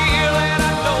feel, and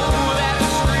I know that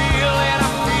it's real, and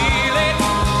I feel it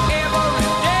every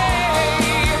day.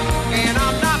 And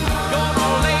I'm not gonna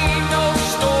lay no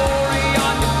story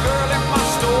on you, girl, if my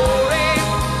story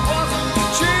wasn't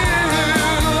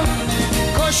true.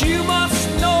 'Cause you must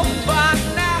know by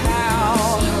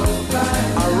now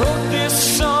I wrote this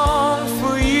song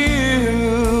for you.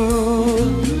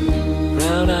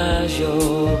 Brown eyes,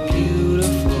 you're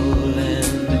beautiful,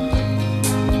 and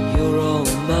you're all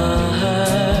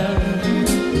mine.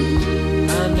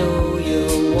 I know you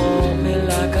want me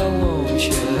like I want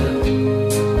you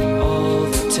all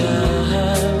the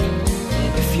time.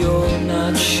 And if you're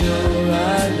not sure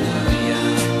I love you,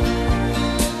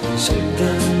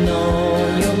 something on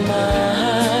your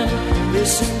mind,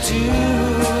 listen to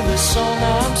the song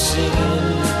I'm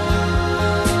singing.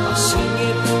 I'll sing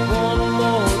it one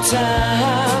more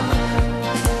time.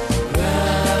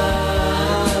 Brown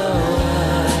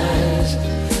eyes,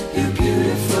 you're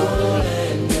beautiful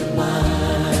and you're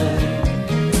mine.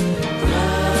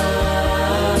 Brown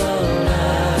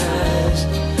eyes,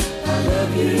 I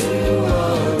love you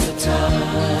all the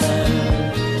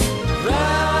time.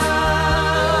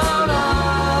 Brown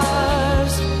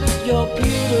eyes, you're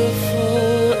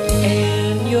beautiful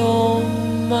and you're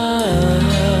mine.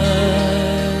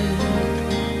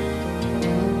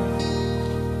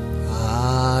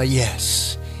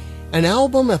 Yes. An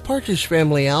album, a Partridge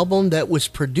Family album that was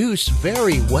produced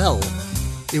very well.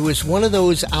 It was one of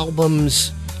those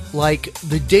albums like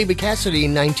the David Cassidy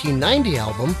 1990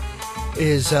 album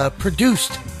is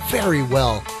produced very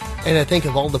well. And I think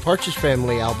of all the Partridge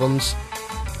Family albums,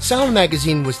 Sound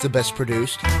Magazine was the best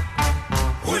produced.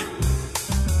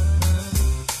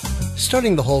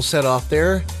 Starting the whole set off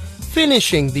there,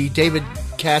 finishing the David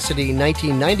Cassidy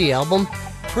 1990 album,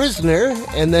 Prisoner,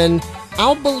 and then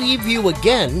I'll Believe You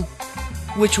Again,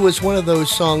 which was one of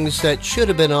those songs that should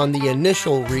have been on the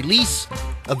initial release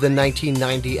of the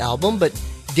 1990 album, but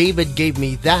David gave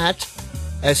me that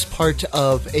as part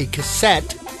of a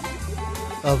cassette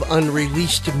of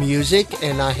unreleased music,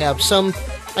 and I have some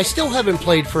I still haven't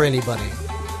played for anybody.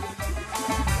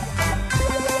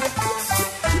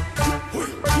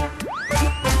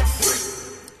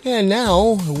 And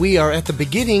now we are at the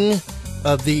beginning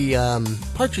of the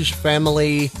Partridge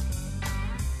Family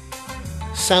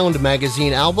Sound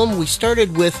Magazine album. We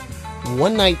started with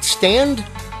One Night Stand,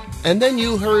 and then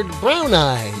you heard Brown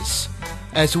Eyes.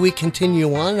 As we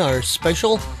continue on our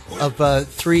special of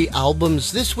 3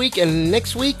 albums this week and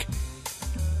next week,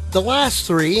 the last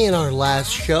 3 in our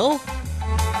last show.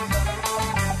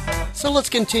 So let's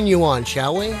continue on,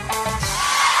 shall we?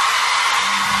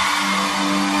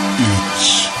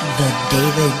 It's the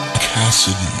David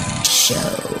Cassidy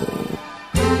Show.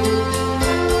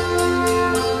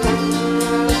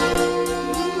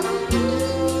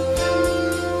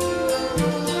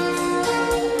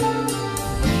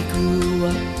 We grew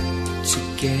up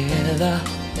together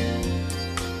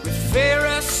with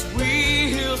Ferris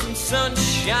wheels and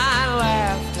sunshine,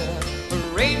 laughter, a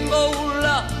rainbow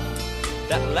love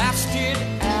that lasted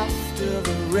after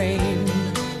the rain.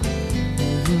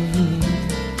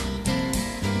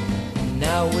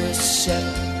 Now we're separated,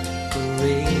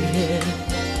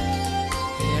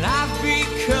 and I've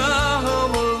become a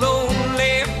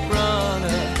lonely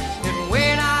runner. And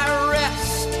when I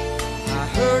rest, I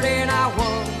hurt and I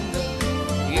wonder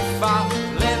if I'll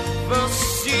ever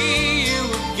see you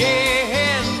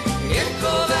again.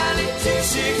 Echo Valley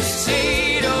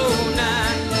 26809.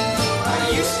 I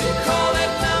used to call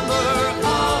that number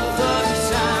all the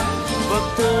time.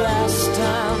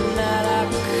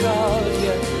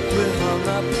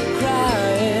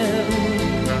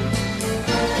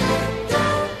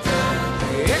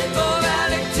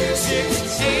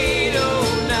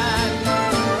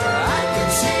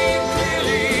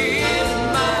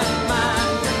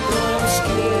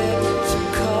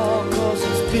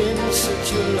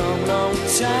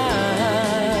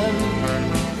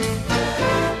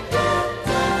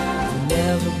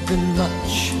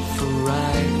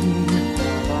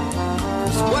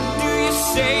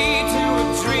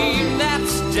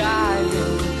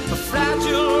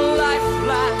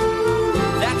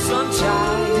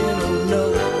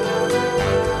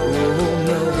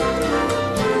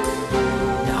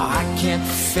 can't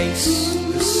face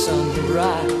the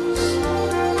sunrise.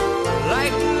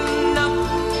 Lighten up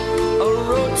a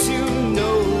road to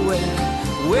nowhere.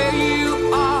 Where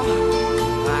you are,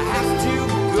 I have to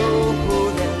go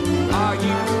there. Are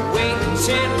you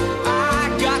waiting? I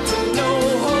got to know.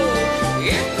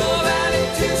 Echo Valley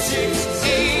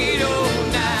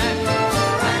 26809.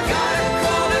 I gotta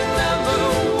call that number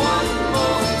one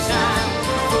more time,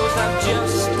 'cause I've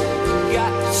just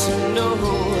got to know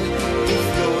if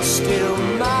you're still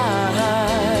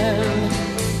mine.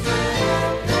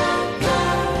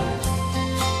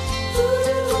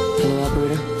 Hello,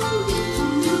 operator.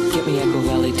 Get me Echo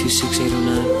Valley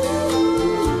 26809.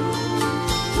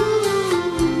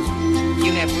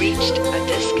 You have reached a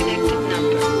disconnected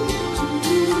number.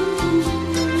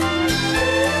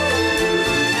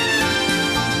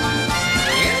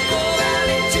 Echo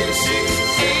Valley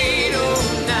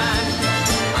 26809.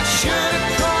 I should have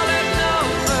called that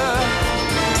number.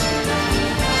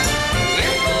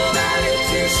 Echo Valley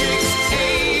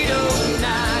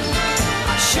 26809.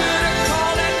 I should have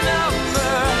called that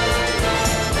number.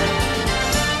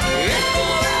 Echo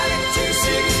Valley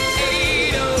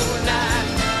 26809.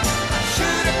 I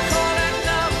should have called that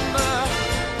number.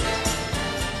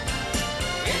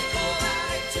 Echo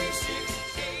Valley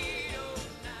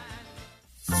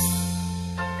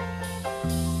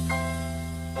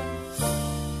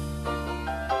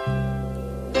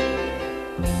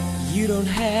You don't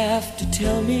have to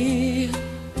tell me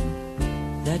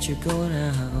that you're going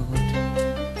out.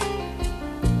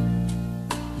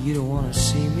 You don't want to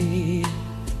see me,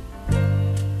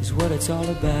 is what it's all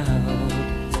about.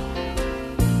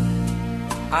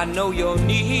 I know you're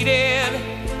needed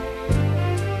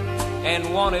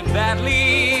and wanted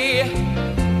badly,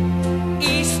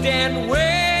 east and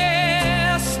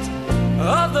west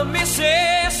of the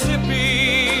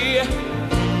Mississippi.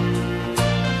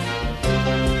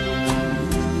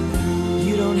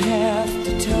 You don't have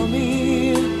to tell me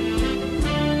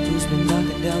who's been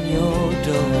knocking down your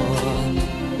door.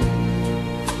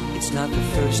 It's not the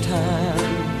first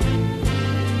time,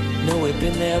 no, we've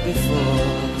been there before.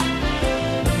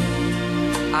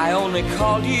 I only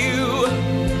called you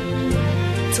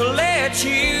to let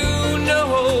you know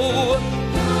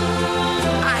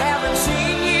I haven't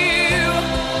seen you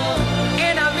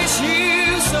and I miss you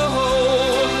so.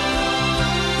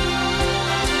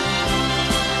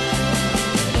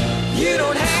 You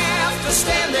don't have to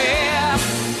stand there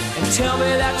and tell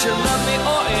me that you love me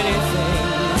or anything.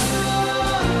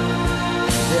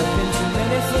 There have been too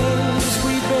many things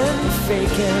we've been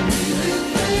faking.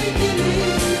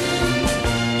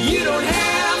 You don't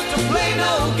have to play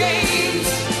no games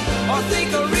or think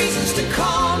of reasons to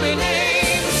call me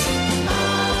names.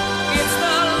 It's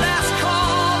the last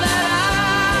call that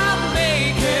I'm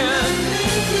making.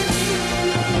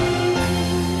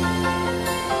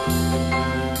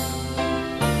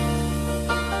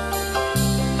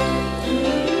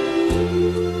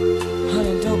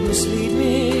 Honey, don't mislead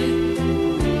me.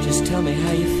 Just tell me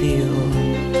how you feel.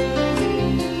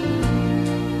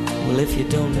 Well, if you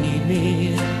don't need me,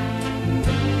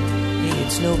 hey,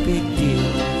 it's no big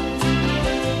deal.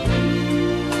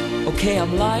 Okay,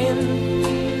 I'm lying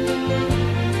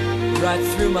right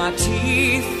through my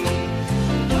teeth,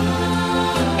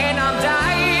 and I'm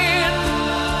dying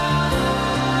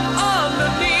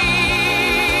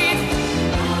underneath.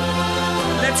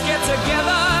 Let's get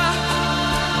together.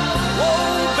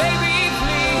 Oh, baby,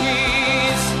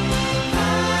 please.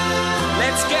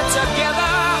 Let's get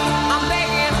together. I'm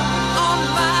begging on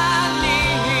my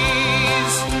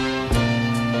knees.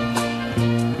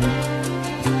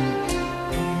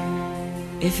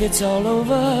 If it's all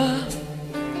over,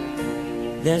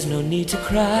 there's no need to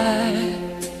cry.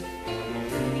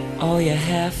 All you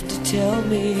have to tell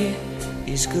me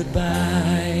is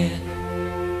goodbye.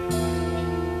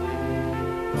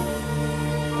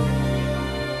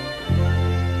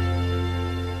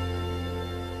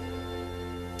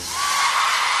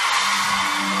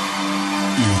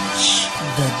 It's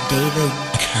the David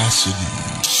Cassidy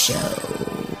Show.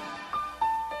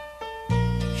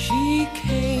 She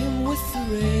came with the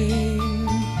rain,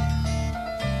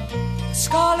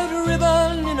 scarlet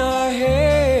ribbon in her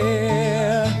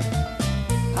hair.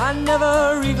 I never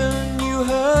even knew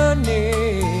her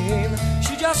name.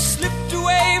 She just slipped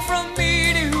away from me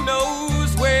to who knows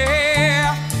where.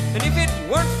 And if it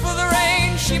weren't for the rain,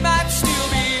 she might still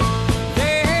be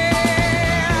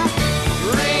there.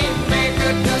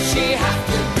 Rainmaker, does she have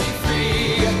to be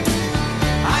free?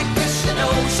 I guess you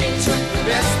know she took the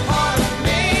best part of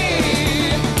me.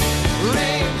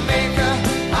 Rainmaker,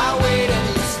 I wait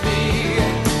endlessly.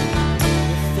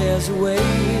 If there's a way,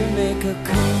 make her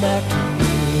come back to me.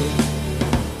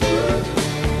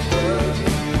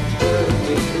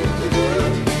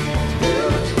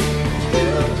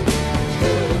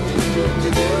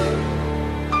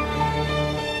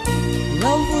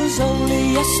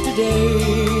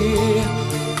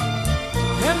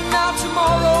 now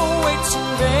tomorrow waits in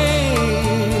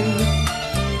vain.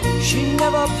 She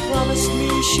never promised me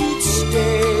she'd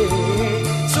stay,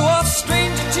 so a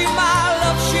stranger to my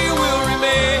love she will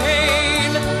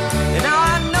remain. And now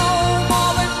I know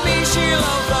more than me she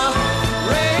loves the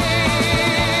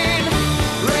rain.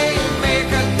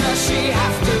 Rainmaker, does she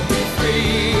have to be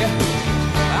free?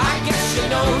 I guess you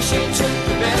know she took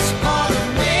the best part of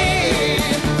me.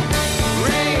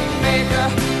 Rainmaker,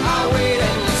 I wait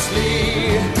endlessly.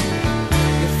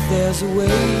 If there's a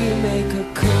way, make her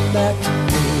come back to me.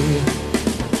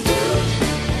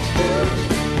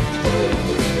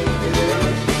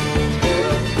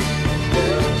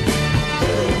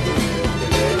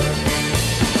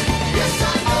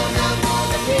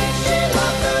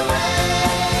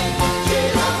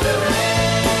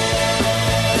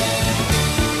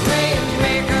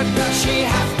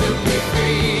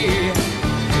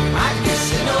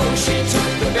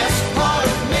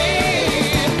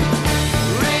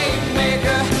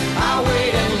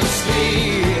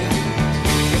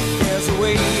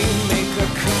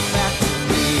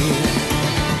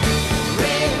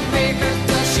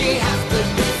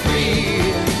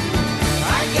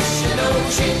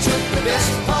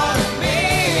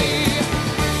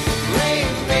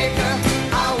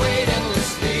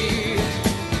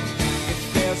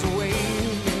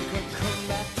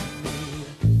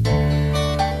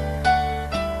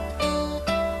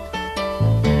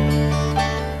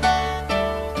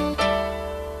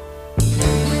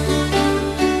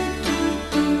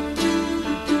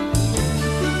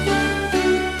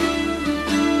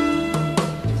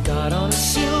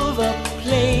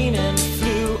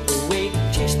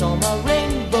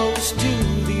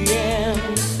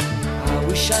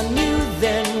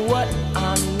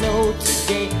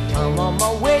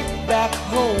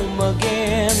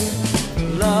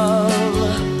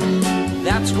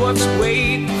 What's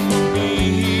waiting for me?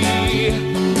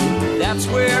 That's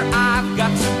where I've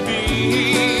got to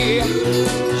be.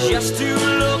 Just to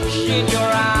look in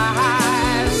your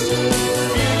eyes,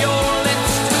 feel your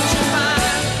lips touching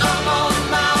mine. I'm on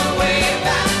my way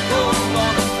back home,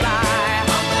 gonna fly.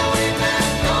 On my way back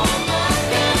home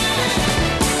again.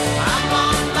 I'm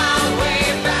on my way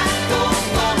back home,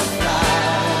 gonna fly.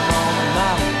 On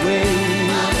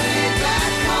my way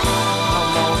back home.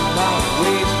 I'm on my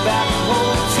way back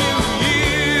home.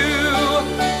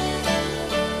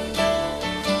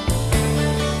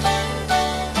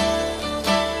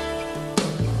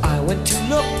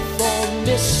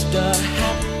 Mr.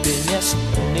 Happiness,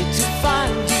 only to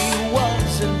find he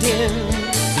wasn't in.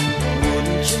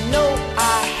 Wouldn't you know I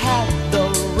had the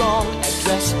wrong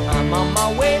address? I'm on my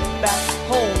way back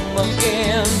home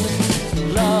again.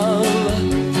 Love,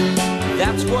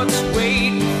 that's what's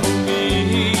waiting for me.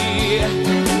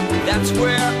 That's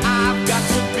where I've got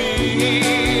to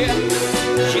be.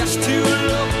 Just to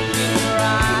look in your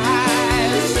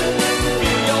eyes,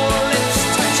 feel your lips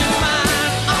touching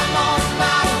mine. I'm on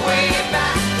my way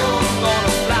back home,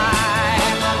 gonna fly.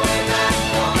 On my way back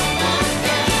home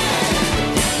again.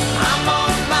 I'm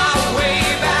on my way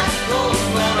back home,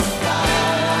 gonna fly.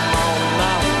 On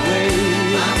my way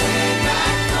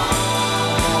back home.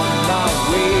 On my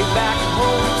way back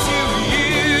home to you.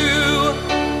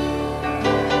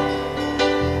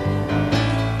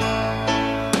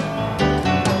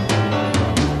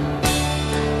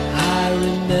 I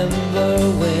remember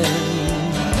when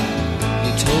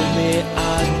you told me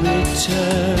I'd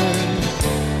return.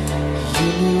 You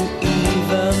knew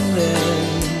even then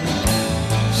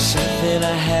something I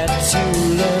had to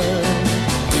learn.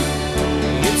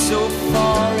 It's so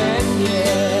far and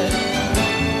yet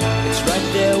it's right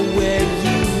there where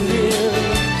you live.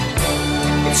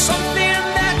 It's something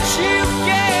that you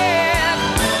get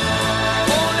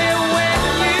only when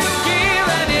you give,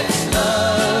 and it's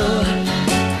love.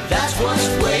 That's what's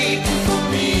waiting for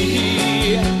me.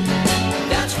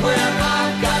 That's where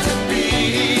I've got to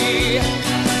be.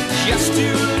 Just to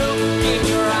look in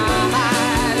your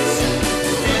eyes,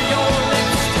 feel your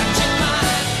lips touching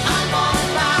mine. I'm on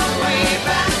my way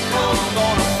back home,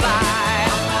 gonna fly.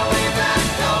 On my way back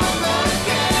home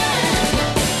again.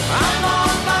 I'm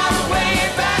on my way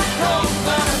back home,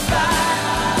 gonna fly.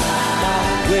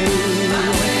 My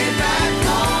way back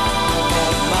home.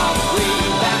 On my way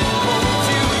back home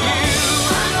to you.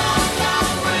 I'm on my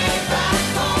way back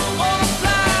home, gonna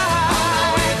fly. My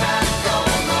way back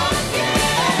home again.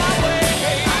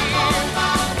 I'm on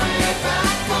my way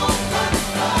back home, gonna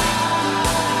fly.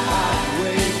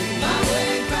 My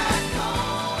way back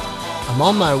home. I'm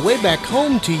on my way back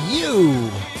home to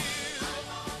you.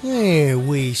 Hey,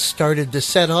 we started the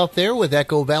set off there with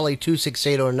Echo Valley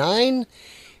 26809.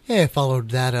 And followed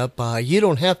that up, You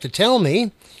Don't Have to Tell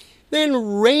Me. then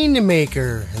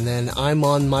Rainmaker, and then I'm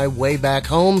on my way back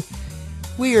home.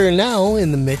 We are now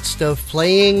in the midst of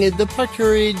playing the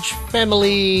Partridge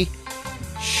Family.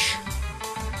 Shh.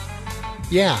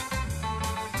 Yeah.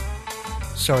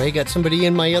 Sorry, I got somebody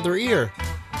in my other ear.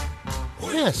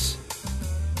 Yes.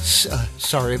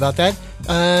 Sorry about that.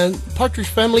 Partridge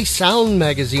Family Sound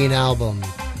Magazine album.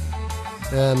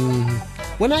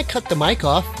 When I cut the mic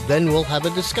off, then we'll have a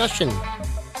discussion.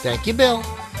 Thank you, Bill.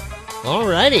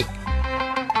 Alrighty.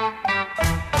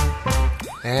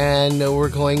 And we're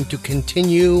going to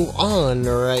continue on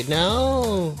right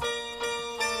now.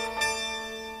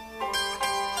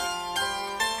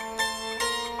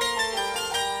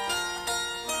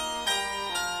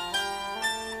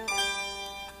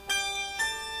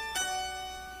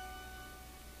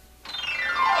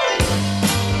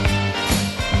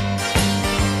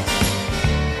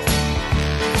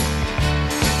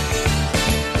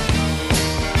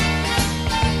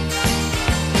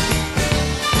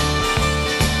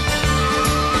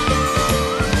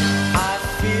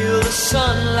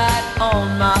 Sunlight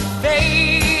on my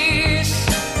face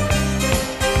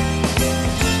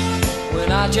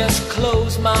when I just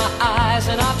close my eyes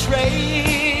and I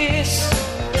trace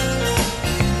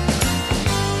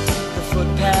the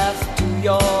footpath to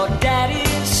your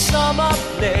daddy's summer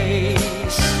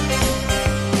place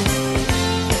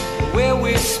where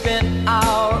we spent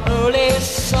our early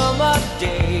summer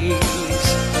days.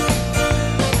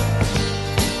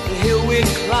 The hill we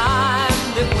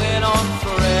climbed, it went on forever.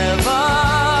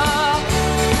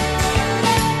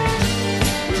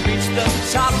 We reached the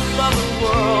top of the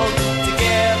world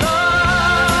together.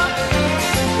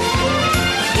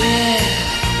 Yeah,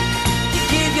 you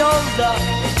gave your love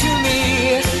to me,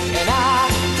 and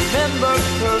I remember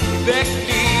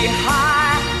perfectly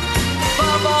high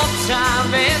above all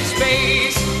time and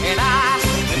space. And I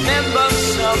remember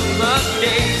summer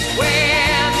days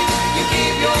when you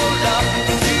gave your love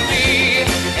to me,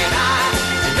 and I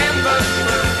remember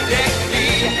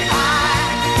perfectly high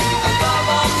above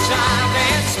all time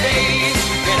and space.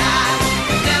 And I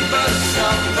remember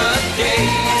summer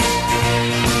days.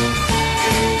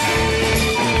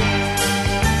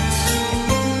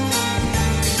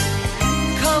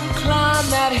 Come climb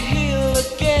that hill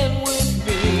again with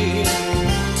me.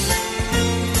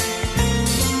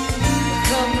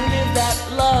 Come live that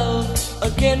love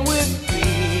again with me.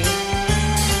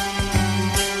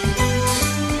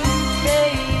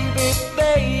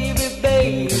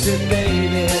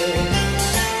 Baby,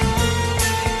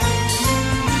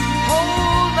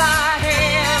 hold my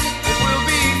hand, and we'll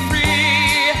be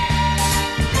free.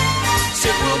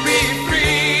 Said we'll be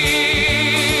free.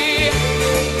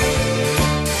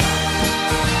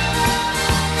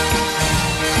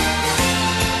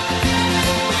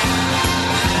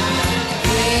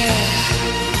 Yeah,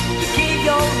 you gave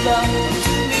your love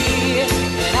to me,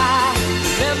 and I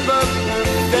remember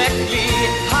perfectly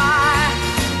high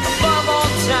above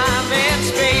all time and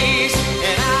space.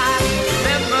 And I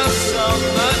remember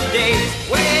summer days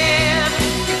when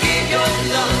you gave your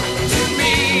love to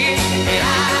me, and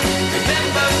I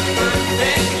remember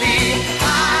perfectly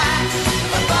high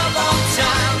above all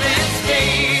time and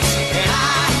space. And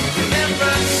I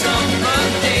remember summer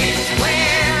days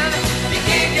when you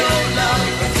gave your love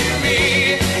to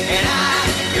me, and I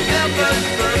remember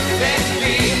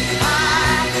perfectly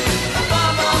high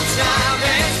above all time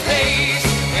and space.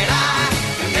 And I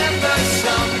remember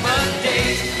summer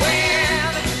days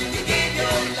when you gave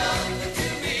your love to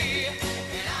me,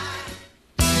 and I.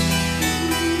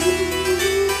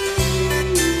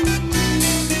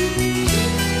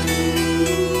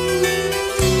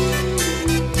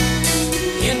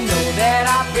 You know that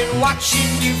I've been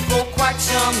watching you for quite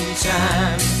some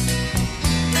time,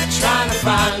 trying to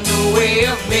find a way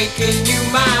of making you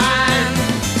mine.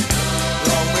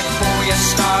 Long before you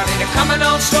started coming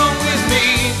on strong with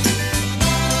me,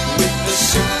 with the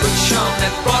super charm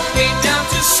that brought me down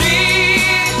to sea.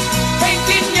 Hey,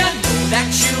 didn't you know that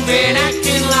you've been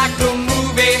acting like a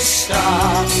movie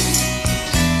star?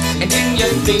 And didn't you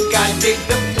think I dig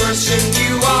the person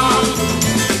you are?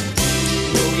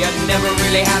 No, you never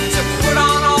really had to put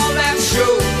on all that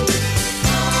show.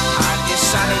 I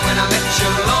decided when I met you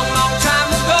a long, long time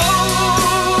ago.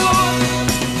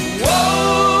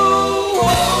 Whoa,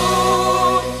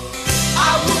 whoa,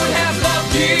 I would have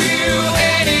loved you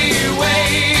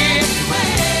anyway.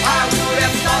 I would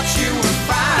have thought you were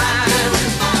fine.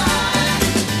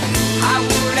 I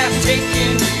would have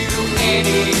taken you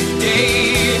any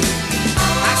day.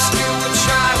 I still would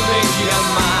try to make you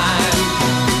mine.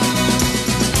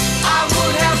 I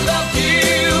would have loved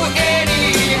you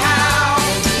anyhow.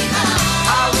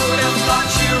 I would have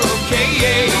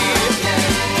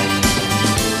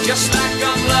just like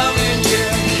I'm loving you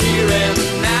here and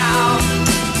now.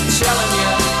 Telling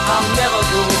you I'll never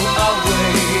go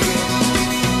away.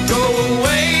 Go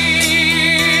away.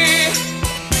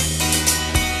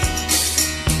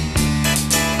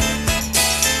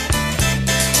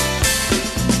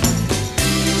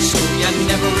 So you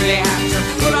never really have to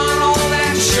put on all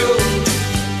that show.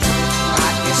 I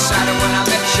decided when I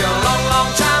met you a long, long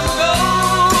time ago.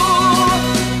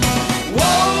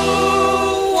 Whoa,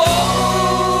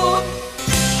 whoa,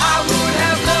 I would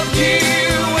have loved you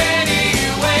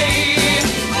anyway.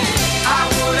 I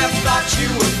would have thought you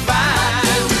were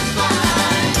fine.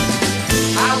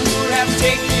 I would have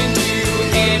taken you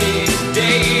any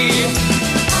day.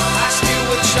 I still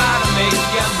would try to make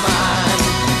you mine.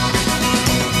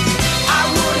 I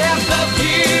would have loved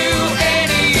you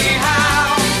anyhow.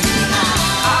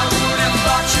 I would have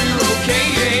thought you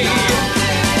okay.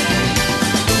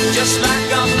 Just like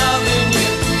I'm loving you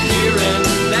here and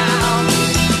now.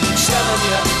 Telling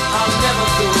you I'll never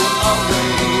go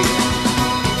away.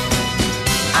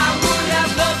 I would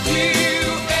have loved you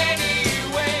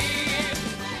anyway.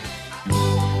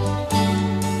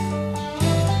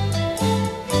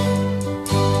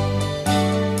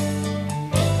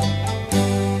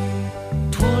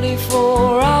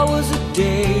 24 hours a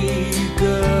day,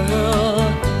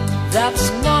 girl. That's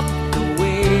not the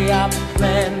way I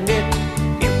planned it.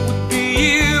 It would be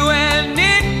you and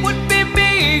it would be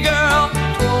me, girl.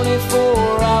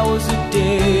 24 hours a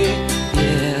day,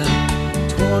 yeah.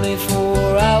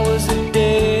 24 hours a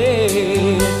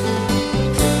day.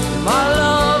 My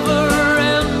lover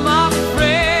and my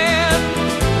friend,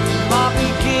 my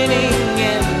beginning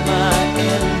and my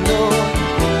end. Oh,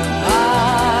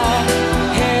 I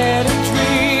had a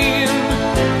dream.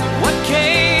 What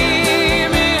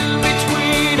came in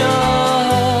between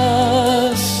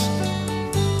us?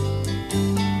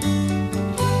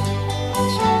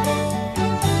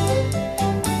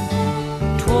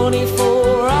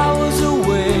 24 hours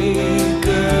away,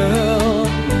 girl.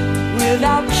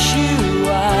 Without you,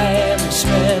 I am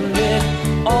stranded.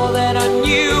 All that I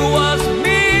knew was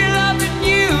me loving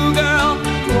you, girl.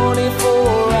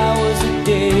 24 hours a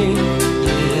day,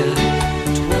 yeah.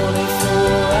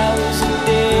 24 hours a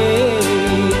day.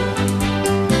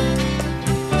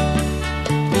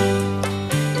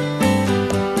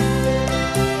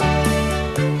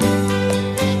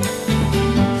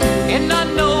 And I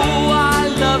know I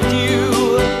loved you,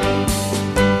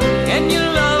 and you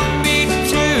love me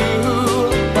too.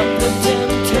 But the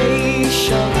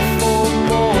temptation for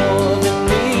more than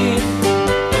me,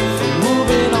 for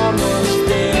moving on was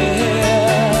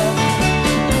there.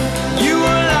 You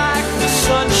were like the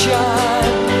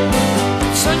sunshine.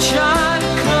 Sunshine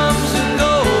comes and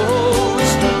goes.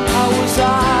 How was I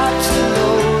to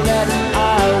know that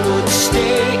I would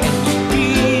stay and you'd be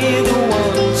the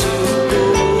one to go?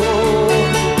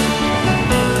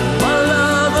 My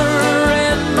lover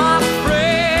and my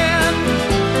friend,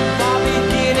 my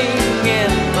beginning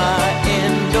and my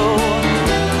end. Oh,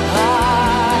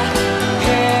 I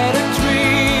had a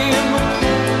dream.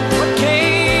 What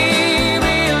came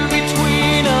in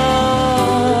between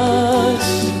us?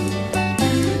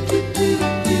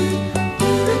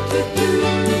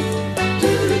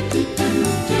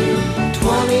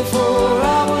 24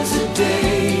 hours a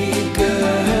day,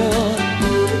 girl.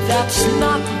 That's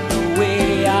not the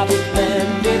way I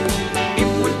planned it. It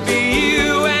would be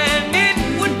you and it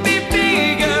would be me,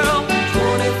 girl.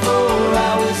 24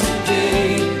 hours a day,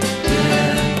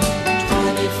 yeah.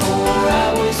 24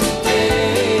 hours a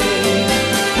day.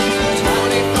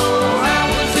 24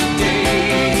 hours a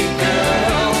day,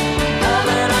 girl. All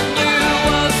that I knew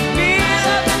was me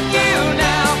loving you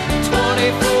now.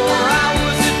 24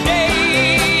 hours a day,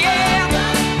 yeah.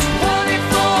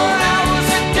 24 hours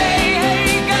a day,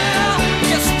 hey girl.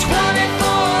 Just 24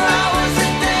 hours a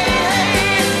day.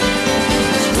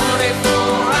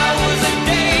 24 hours a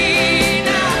day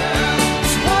now.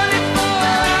 24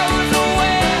 hours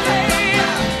away.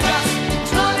 Just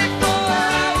 24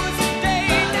 hours a day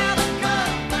now to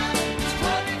come.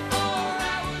 24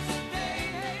 hours a day.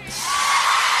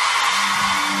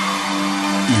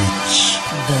 It's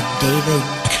The David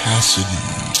Cassidy.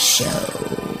 Show.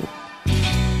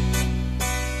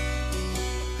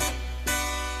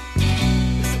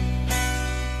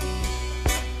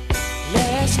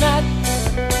 Last night,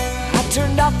 I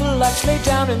turned out the lights, lay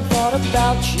down and thought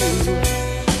about you.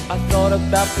 I thought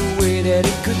about the way that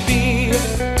it could be.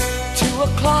 2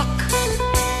 o'clock,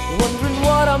 wondering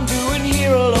what I'm doing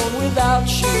here alone without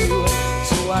you.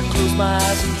 So I close my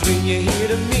eyes and bring you here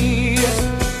to me.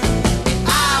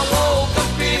 I woke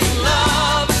up in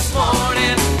love this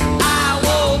morning. I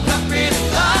woke up in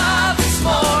love this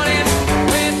morning.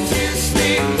 Went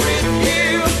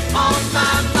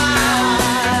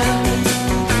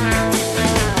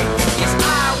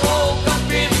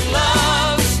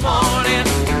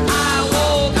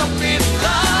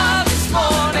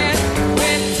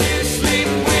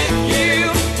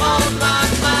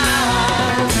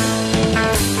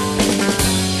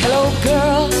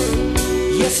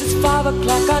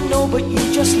like I know, but you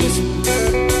just listen.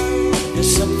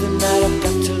 There's something that I've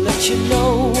got to let you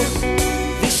know.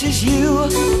 This is you,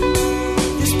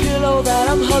 this pillow that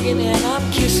I'm hugging and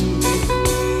I'm kissing.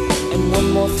 And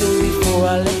one more thing before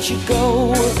I let you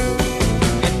go.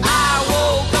 And I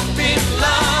woke up in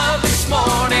love this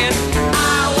morning.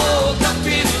 I woke up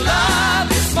in love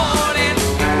this morning.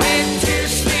 Went to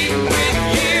sleep with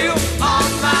you on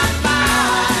my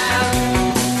mind.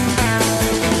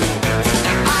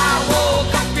 And I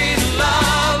woke up in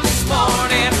love this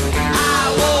morning. I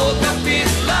woke up in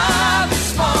love this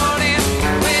morning.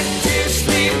 Went to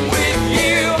sleep with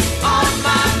you on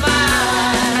my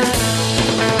mind.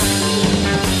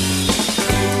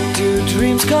 Do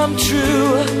dreams come true?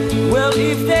 Well,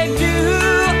 if they do,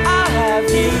 I'll have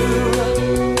you.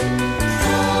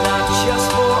 Not just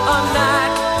for a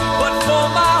night, but for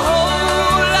my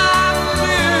whole life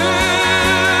through.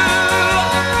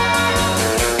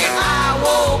 And I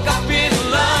woke up in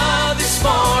love this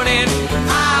morning.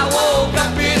 I woke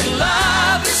up in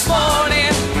love this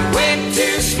morning. Went to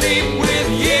sleep with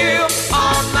you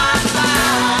on my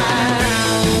mind.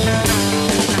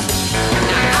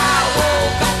 I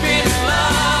woke up in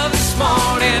love this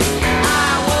morning. I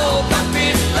woke up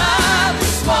in love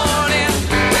this morning.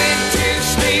 Went to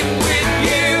sleep with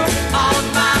you on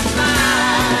my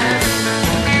mind.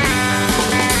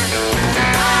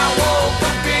 I woke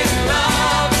up in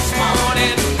love this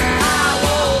morning. I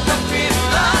woke up in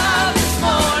love this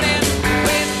morning.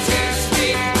 Went to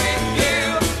sleep with you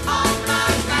on my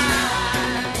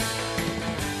mind.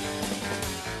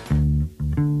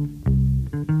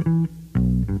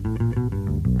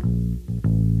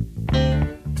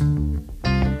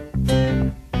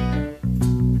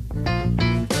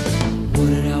 What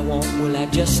did I want? Well, I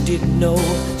just didn't know.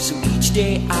 So each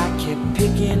day I kept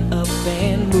picking up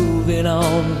and moving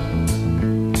on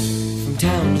from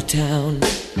town to town.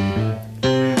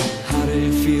 How did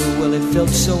it feel? Well, it felt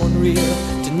so unreal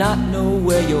to not know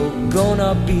where you're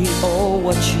gonna be or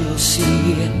what you'll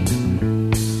see.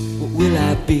 What will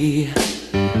I be?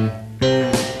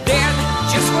 Then,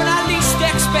 just when I least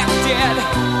expected,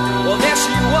 well, there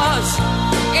she was,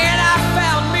 and I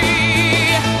found me.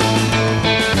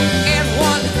 And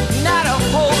one night of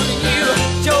holding you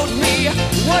showed me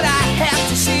what I had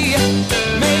to see,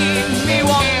 made me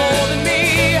want more than me.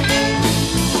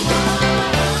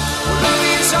 Love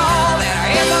is all that I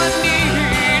ever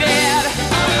needed.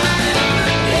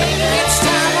 It's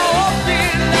time I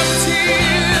opened up to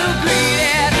greet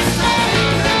it.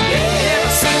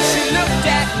 Ever since she looked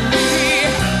at me,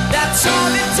 that's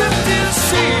all it took to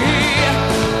see.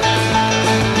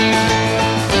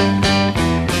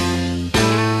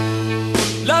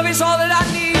 Love is all that I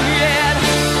needed.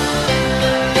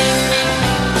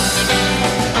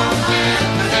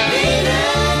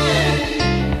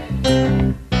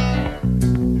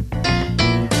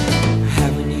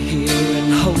 Having you here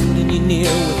and holding you near,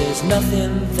 well, there's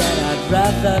nothing that I'd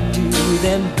rather do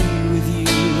than be with you.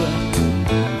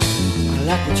 I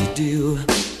like what you do.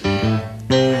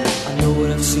 I know what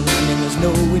I've seen and there's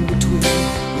no in between.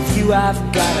 With you I've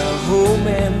got a home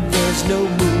and there's no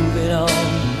moving on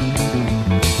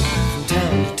from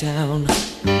town to town.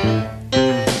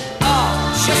 Oh,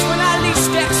 just when I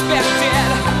least expected,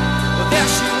 well, there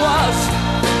she was,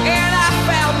 and I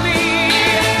found me.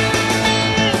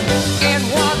 And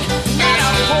one night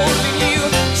of holding you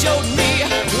showed me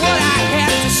what I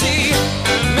had to see,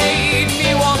 made me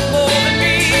want more than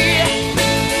me.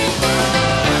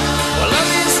 Well,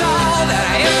 love is all that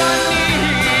I ever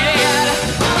needed.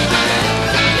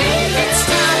 It's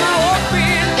time I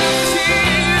opened up to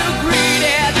greet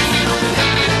it.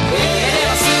 And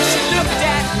ever since she looked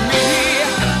at me,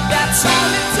 that's all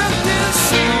it took to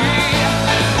see.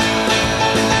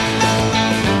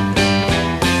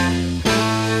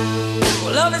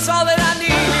 Well, love is all that I needed.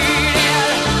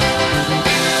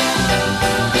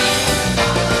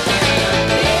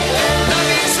 Love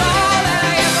is all that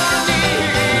I ever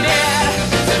needed.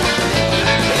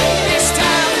 This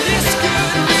time this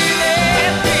could really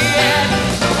be it.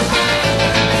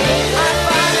 I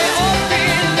finally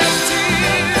opened up to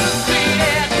greet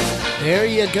it. There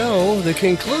you go, the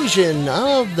conclusion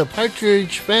of the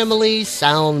Partridge Family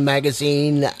Sound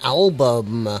Magazine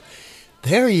album.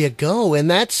 There you go,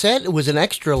 and that set, it was an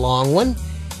extra long one.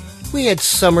 We had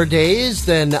Summer Days,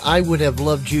 then I Would Have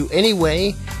Loved You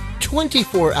Anyway,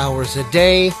 24 Hours a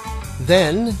Day,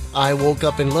 then I Woke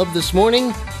Up in Love This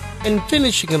Morning, and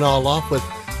finishing it all off with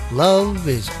Love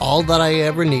Is All That I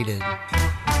Ever Needed.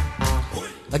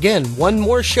 Again, one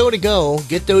more show to go.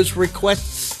 Get those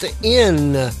requests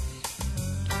in.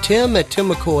 Tim at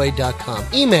timmccoy.com.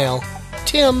 Email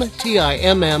Tim,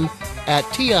 Timm, at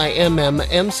timmccoy.com.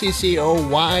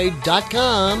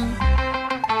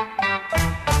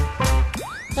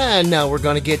 And now we're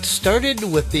going to get started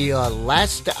with the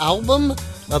last album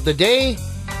of the day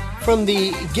from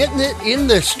the Getting It in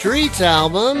the Streets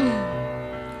album.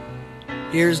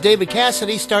 Here's David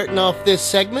Cassidy starting off this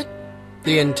segment,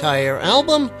 the entire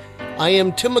album. I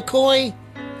am Tim McCoy,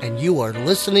 and you are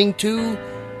listening to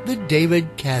The David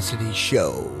Cassidy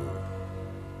Show.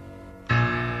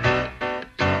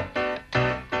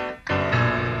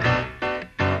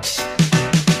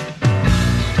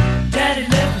 Daddy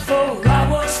left before I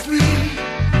was 3,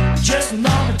 just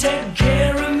mama taking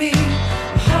care of me.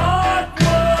 Heart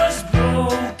was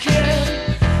broken,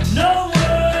 no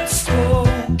words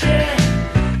spoken.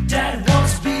 Daddy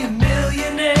wants to be a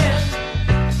millionaire,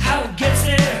 how he gets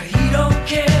there he don't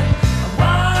care. I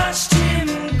watched him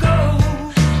go,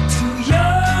 too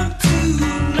young to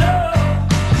know.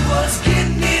 He was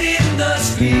getting it in the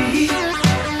street,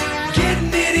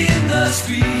 getting it in the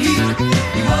street.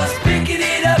 He was picking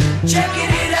it up, checking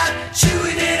it out,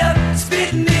 chewing it up,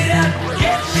 spitting it out,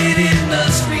 getting it in the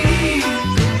street.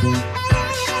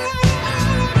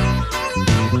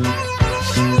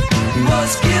 He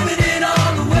was giving it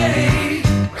all away.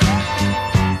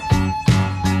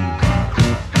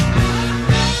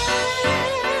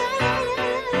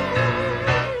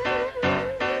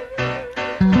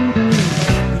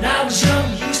 When I was young,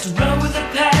 he used to run with a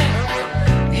pack.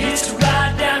 He used to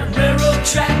ride down a railroad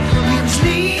track. He was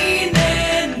lean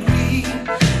and green,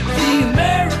 the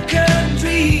American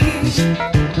dream.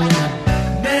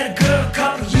 Met a girl a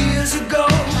couple years ago,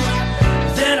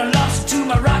 then I lost her to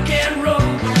my rock and roll.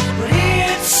 But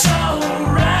it's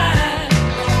alright,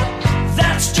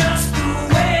 that's just the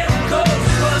way it goes.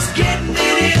 Was getting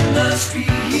it in the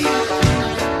street,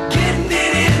 getting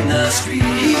it in the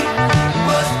street.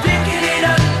 Was picking it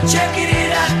up, checking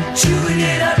it out, chewing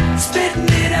it up, spitting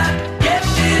it out,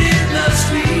 getting it in the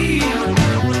street.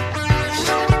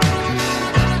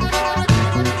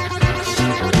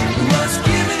 Was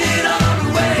giving it all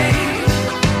away.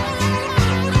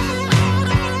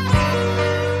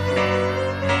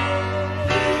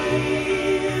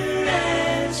 Here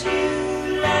as you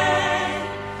lie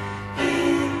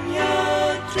in your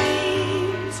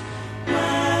dreams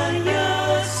while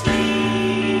you're sleeping,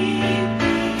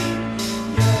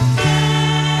 your daddy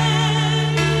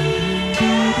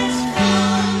has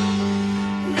gone,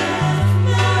 left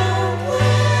no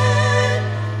word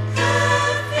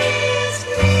of his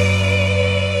grieving.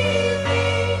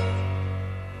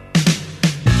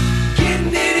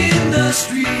 Getting it in the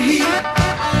street,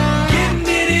 getting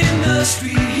it in the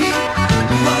street.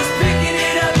 Was picking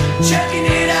it up, checking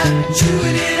it out,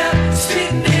 chewing it up,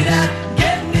 spitting it out,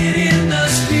 getting it in the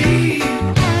street.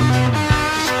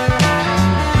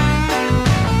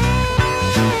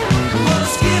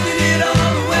 Was giving it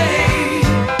all away.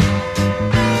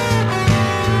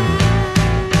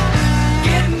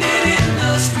 Getting it in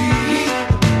the street,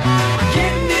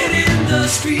 getting it in the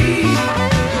street.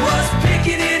 Was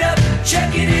picking it up,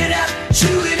 checking it out,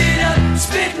 chewing it up,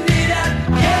 spitting it out,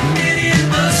 getting it in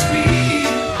the street.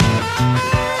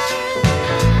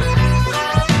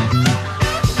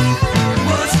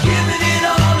 Was giving it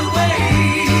all away.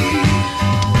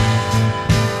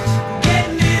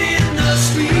 Getting it in the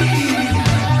street.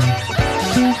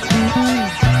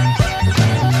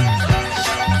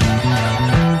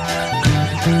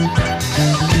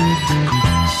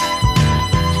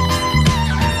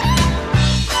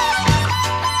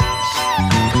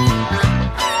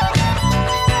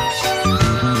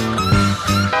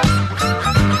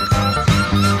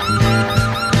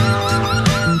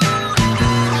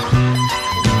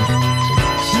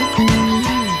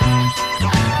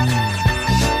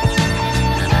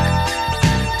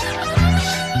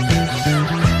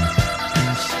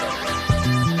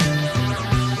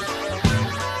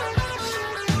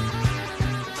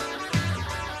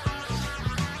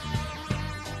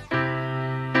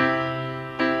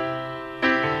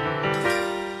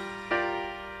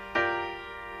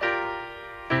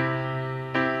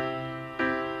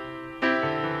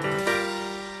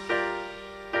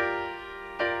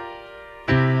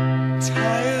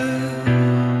 Tired,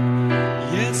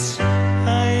 yes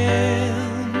I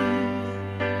am.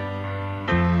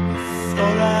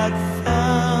 Thought I'd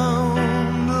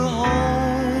found a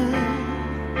home.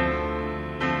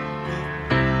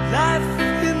 Life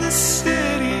in the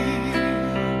city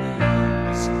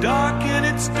is dark and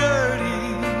it's dirty,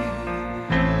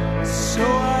 so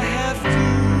I have to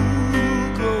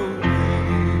go away.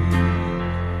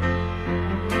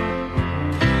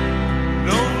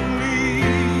 Lonely,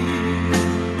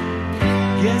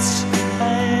 yes I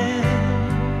am.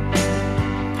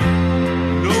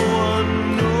 No one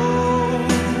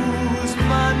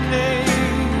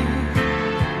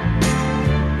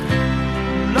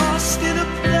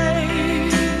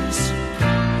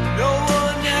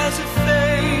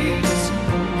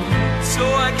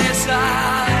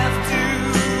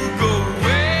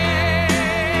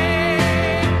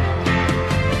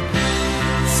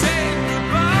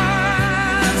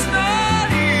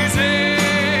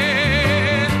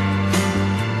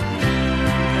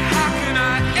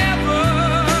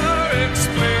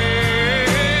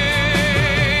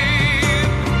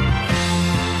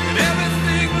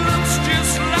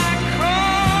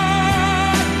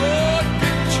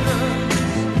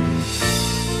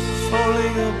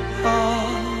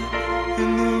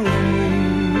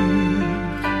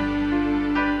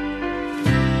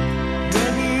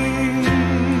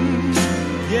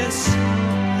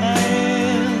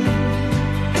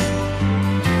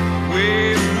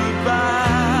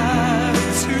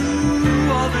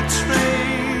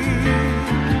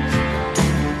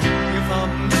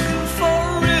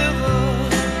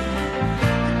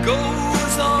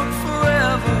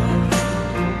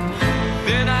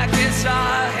guess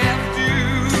I have to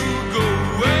go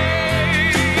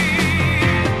away.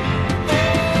 Oh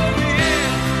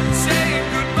yeah, saying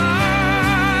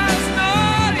goodbye's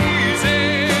not easy.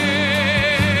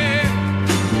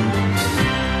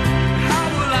 How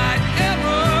will I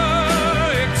ever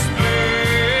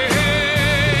explain?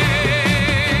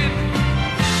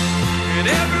 And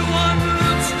everyone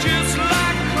looks just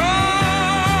like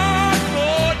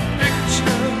cardboard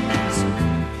pictures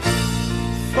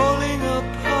falling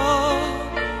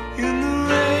apart in the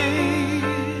rain.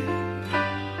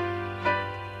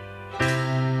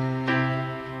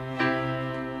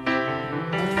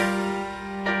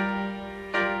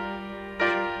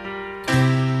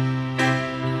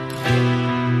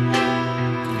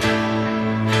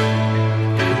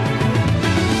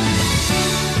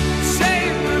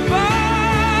 Saying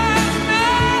goodbye's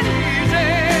not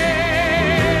easy.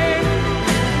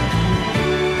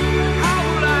 How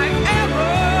will I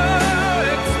ever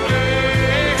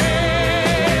explain?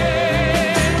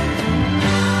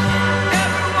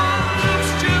 Everyone looks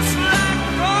just like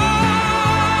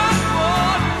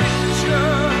cardboard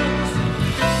pictures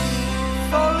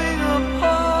falling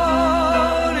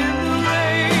apart in the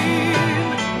rain.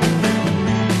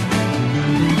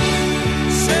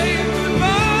 Saying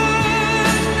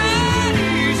goodbye's not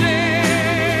easy.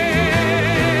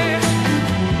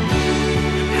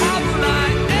 How will I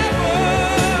ever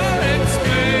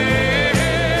explain?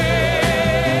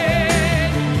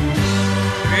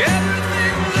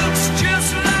 Everything looks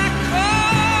just like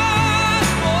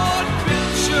cardboard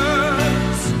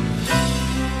pictures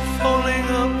falling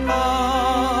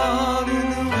apart in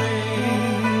the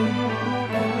rain.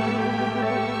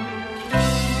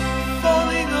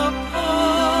 Falling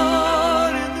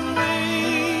apart in the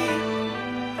rain.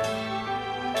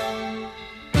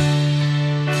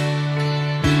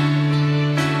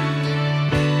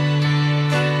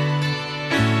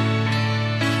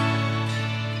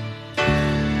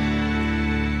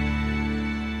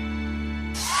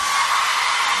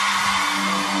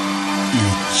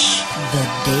 It's The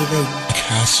David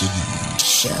Cassidy.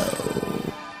 Show.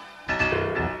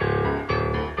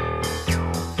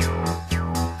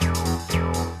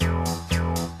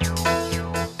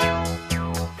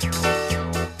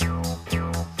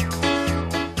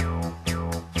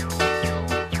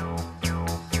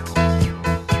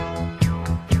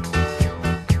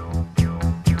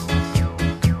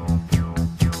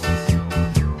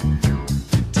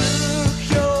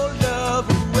 Took your love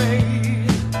away,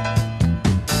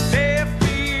 left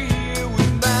me here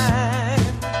with mine.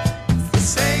 It's the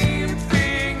same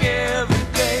thing every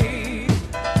day.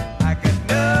 I got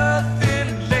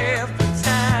nothing left but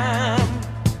time.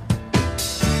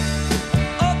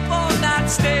 Up all night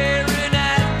staring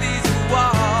at these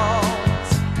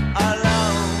walls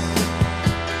alone.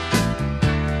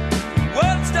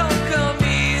 Words don't come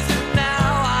easy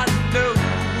now, I know.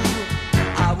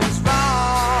 I was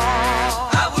wrong.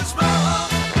 I was wrong.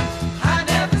 I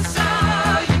never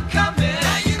saw you coming.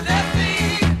 Now you left me,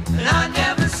 and I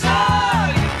never saw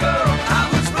you go. I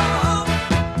was wrong.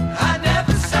 I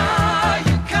never saw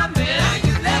you coming. Now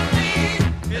you left me,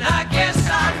 and I guess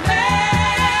I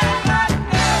never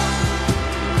know.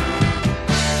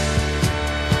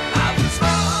 I was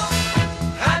wrong.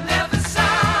 I never saw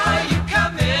you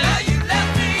coming. Now you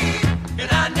left me, and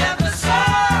I never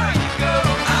saw you go.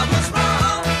 I was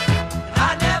wrong. I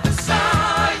never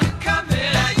saw you coming.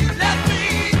 Now you left me,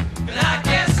 and I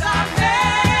guess I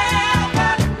never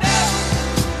know.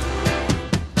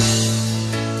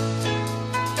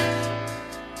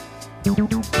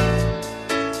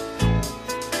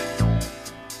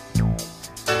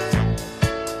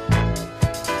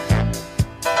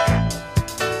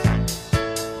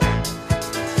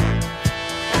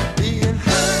 Being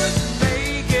hurt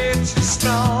may get you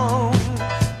strong,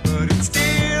 but it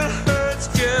still hurts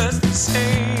just the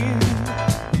same.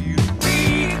 Being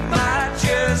weak might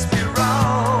just be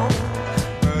wrong,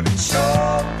 but it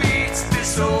sure beats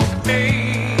this old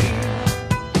pain.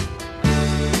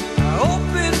 I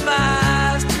opened my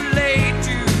eyes too late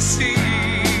to see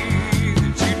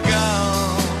that you'd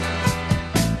gone.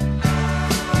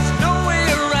 There's no way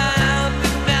around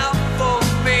it now for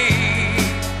me.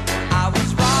 I was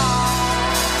wrong.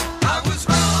 I was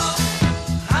wrong.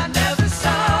 I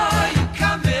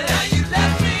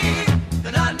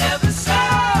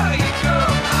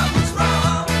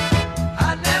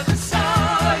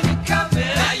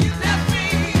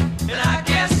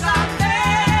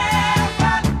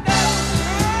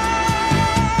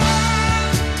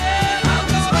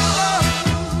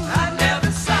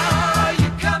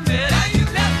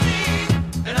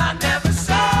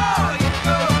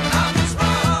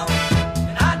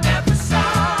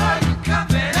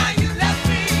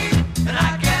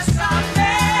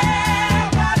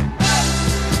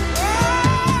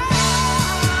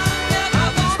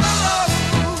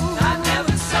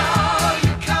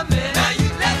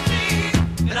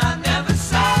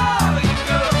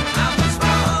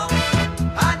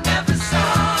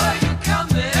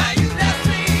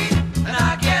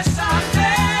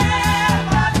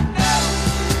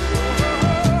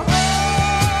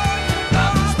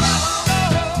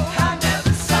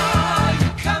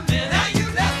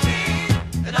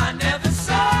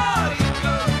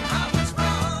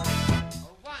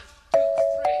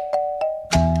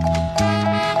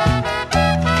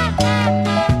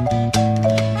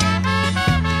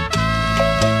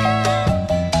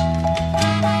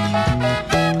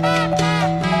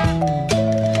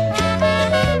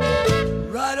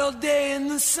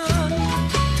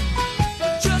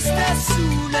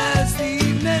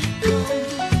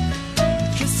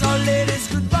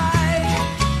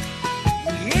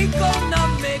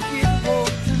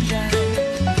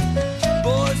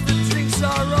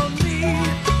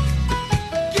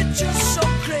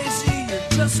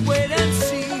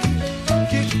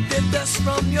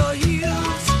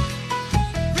heels.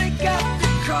 Break out the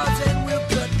cards and we'll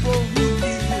cut for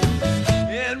rubies.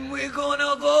 And we're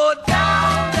gonna go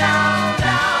down, down,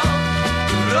 down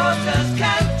to Rosa's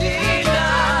Cantina.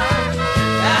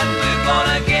 And we're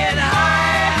gonna get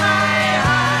high, high,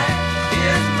 high.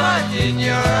 Here's mud in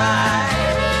your eye.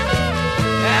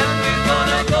 And we're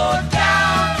gonna go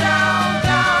down, down,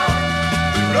 down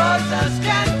to Rosa's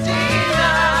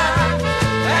Cantina.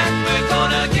 And we're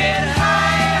gonna get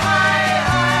high, high,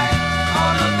 high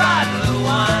on a bottle of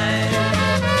wine.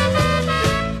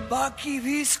 Barkeep,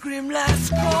 he screamed last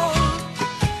call.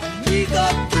 We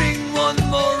got bring one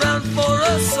more round for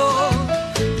us all.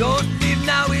 Don't leave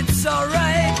now, it's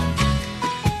alright.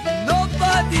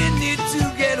 Nobody need to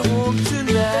get home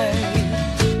tonight.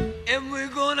 And we're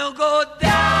gonna go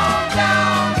down,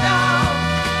 down, down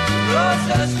to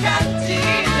Rosa's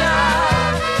Cantina.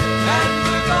 And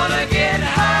we're gonna get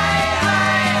high,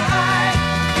 high, high.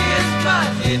 Here's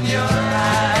mud in your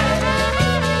eye.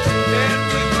 And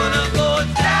we're gonna go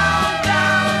down,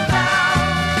 down, down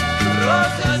to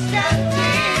Rosa's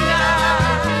Cantina.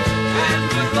 And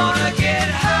we're gonna get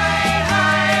high,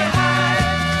 high, high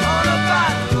on a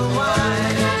bottle of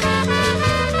wine.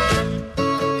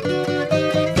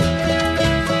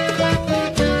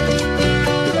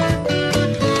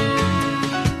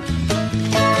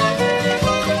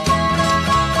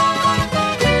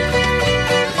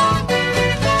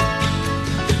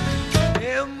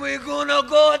 And we're gonna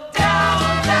go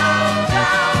down, down,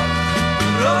 down to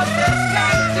Rosa's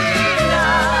Cantina.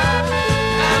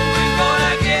 And we're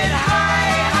gonna get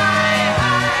high, high,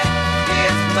 high.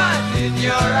 Here's mud in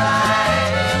your eye.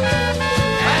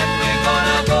 And we're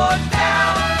gonna go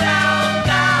down, down,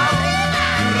 down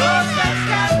to Rosa's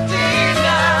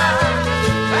Cantina.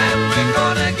 And we're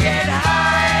gonna get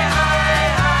high, high,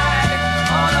 high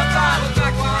on a bottle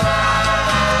of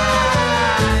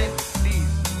wine.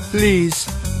 Please.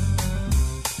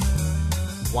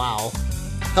 Wow.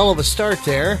 Hell of a start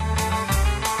there.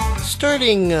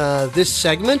 Starting this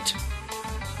segment,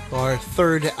 our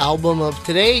third album of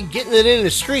today, Getting It in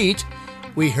the Street.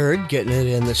 We heard Getting It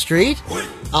in the Street.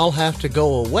 I'll Have to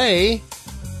Go Away.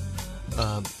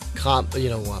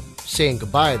 Saying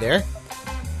goodbye there.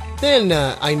 Then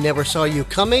I Never Saw You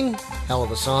Coming. Hell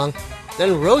of a song.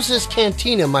 Then Rosa's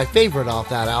Cantina, my favorite off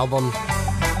that album.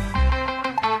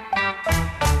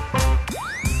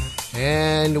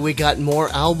 And we got more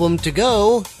album to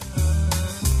go.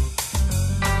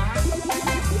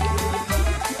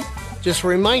 Just a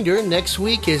reminder, next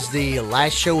week is the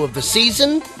last show of the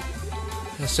season.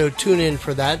 So tune in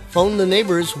for that. Phone the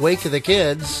Neighbors, Wake the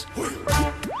Kids.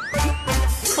 I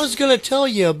was going to tell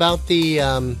you about the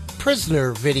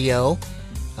Prisoner video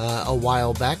a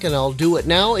while back, and I'll do it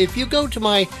now. If you go to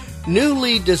my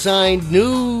newly designed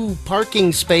new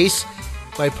parking space,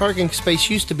 my parking space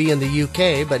used to be in the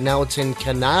UK, but now it's in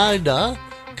Canada.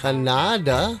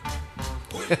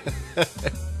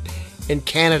 In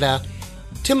Canada.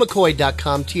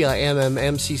 TimMcCoy.com,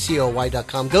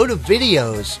 TIMMMCCOY.com. Go to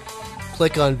videos.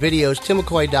 Click on videos,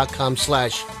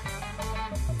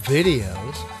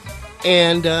 TimMcCoy.com/videos.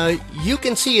 And you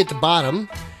can see at the bottom,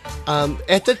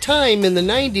 at the time in the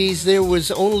 90s, there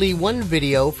was only one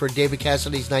video for David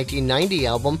Cassidy's 1990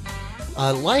 album,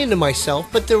 Lying to Myself,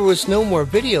 but there was no more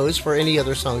videos for any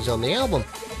other songs on the album.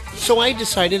 So I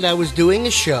decided I was doing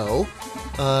a show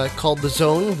called The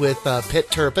Zone with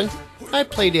Pitt Turpin. I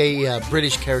played a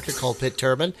British character called Pitt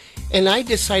Turpin, and I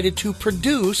decided to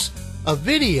produce a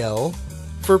video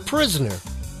for Prisoner.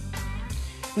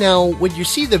 Now, when you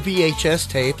see the VHS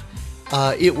tape,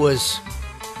 it was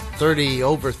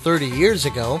over 30 years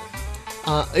ago.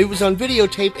 It was on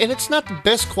videotape, and it's not the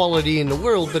best quality in the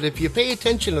world, but if you pay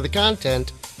attention to the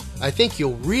content, I think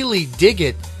you'll really dig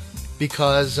it,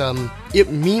 because it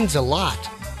means a lot.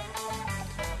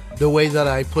 The way that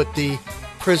I put the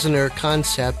Prisoner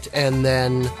concept and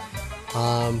then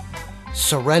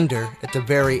Surrender at the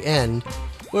very end,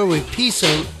 where we peace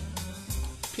and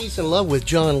love with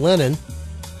John Lennon.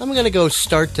 I'm going to go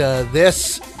start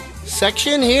this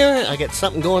section here. I got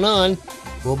something going on.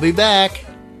 We'll be back.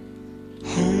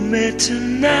 Hold me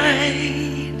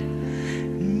tonight,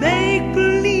 make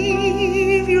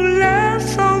believe your love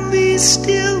for me is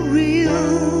still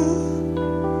real,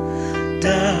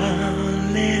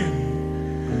 darling.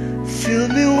 Feel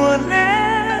me one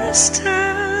last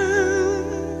time,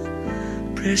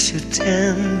 press your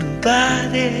tender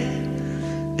body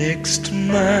next to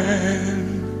mine.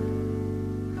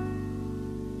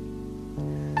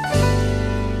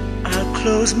 I'll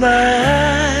close my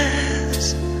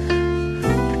eyes,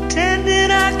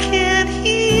 pretending I can't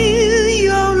hear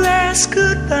your last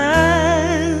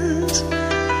goodbyes.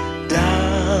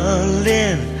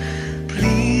 Darling,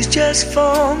 just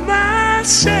for my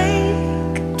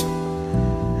sake.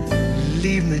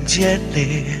 Leave me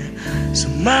gently so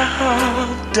my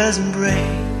heart doesn't break.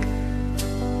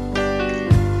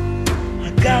 I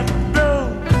got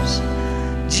those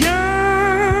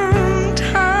junk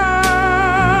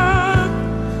heart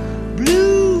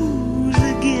blues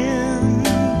again.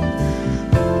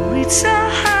 Reached so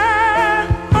high,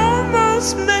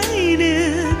 almost made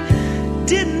it,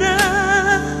 did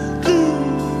not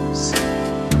lose.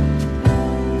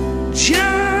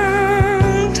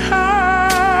 Junk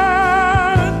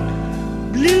heart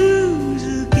blues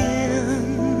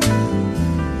again.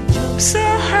 Jumped so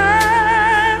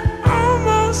high,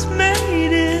 almost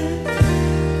made it,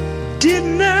 did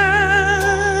not.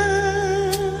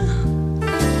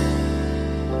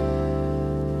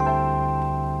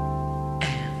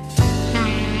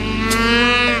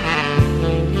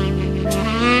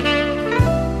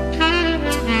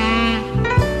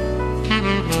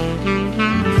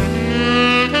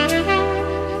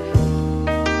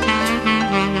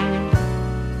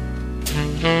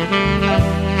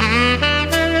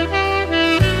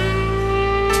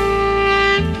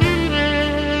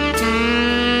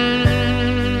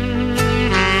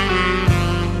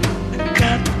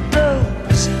 Got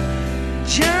those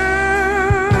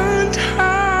giant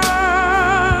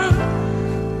heart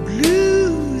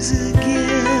blues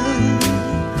again.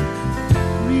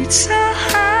 Reached so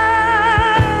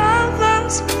high,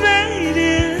 almost made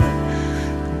it,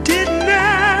 did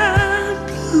not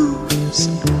lose.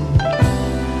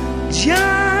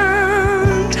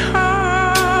 Giant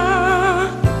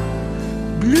heart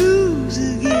blues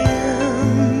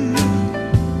again.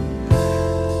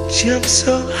 Jumped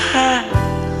so high,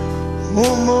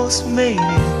 almost made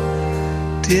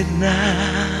it, did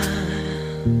not.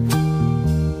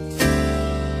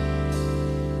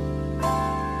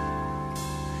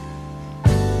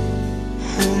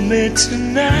 Hold me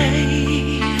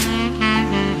tonight.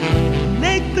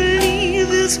 Make believe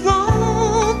this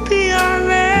won't be our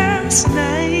last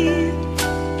night.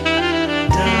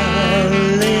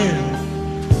 Darling,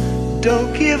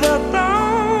 don't give up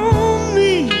on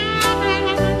me.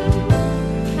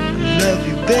 Love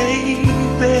you,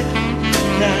 baby.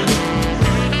 Now,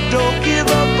 don't give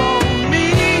up on me.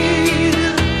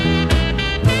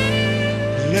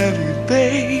 Love you,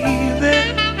 baby.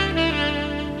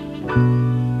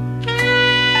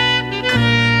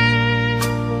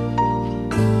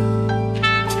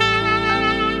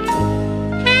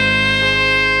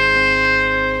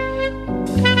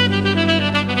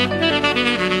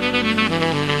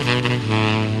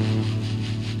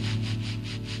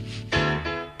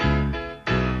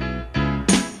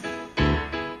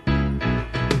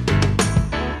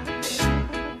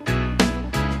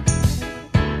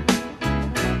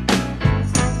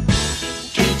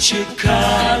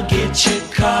 Get your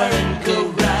car and go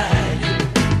ride.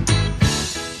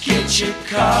 Get your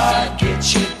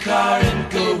car and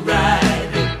go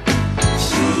ride.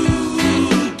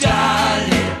 Ooh,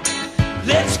 darling,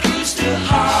 let's cruise to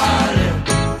Harlem.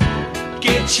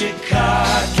 Get your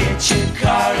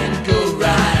car and go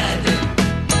ride.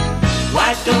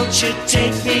 Why don't you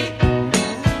take me?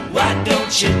 Why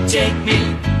don't you take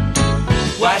me?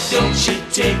 Why don't you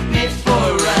take me for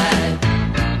a ride?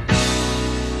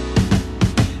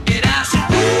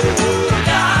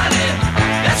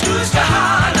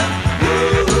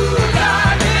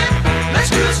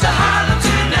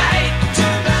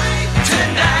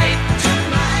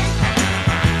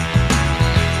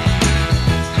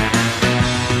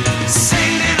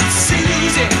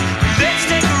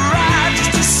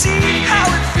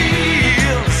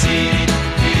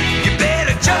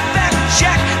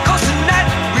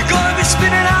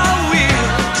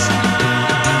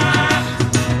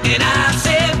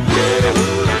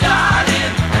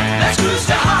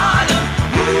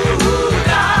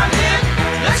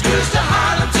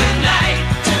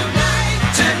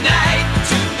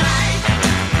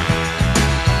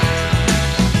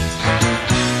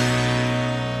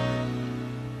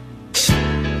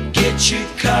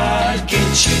 Get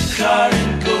your car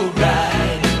and go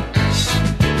ride.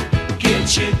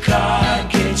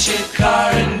 Get your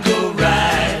car and go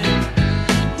ride.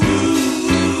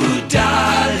 Ooh,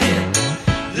 darling,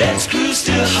 let's cruise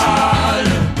to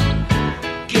Harlem.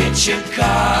 Get your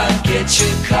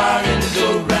car and go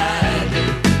ride.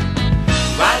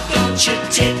 Why don't you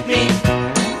take me?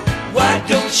 Why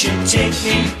don't you take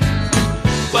me?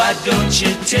 Why don't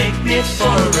you take me for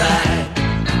a ride?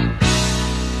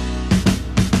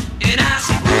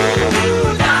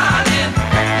 Ooh, darling,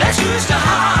 let's cruise to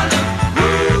Harlem.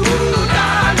 Ooh,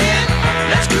 darling,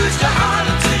 let's cruise to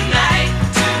Harlem tonight,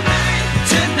 tonight,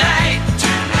 tonight,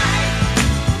 tonight.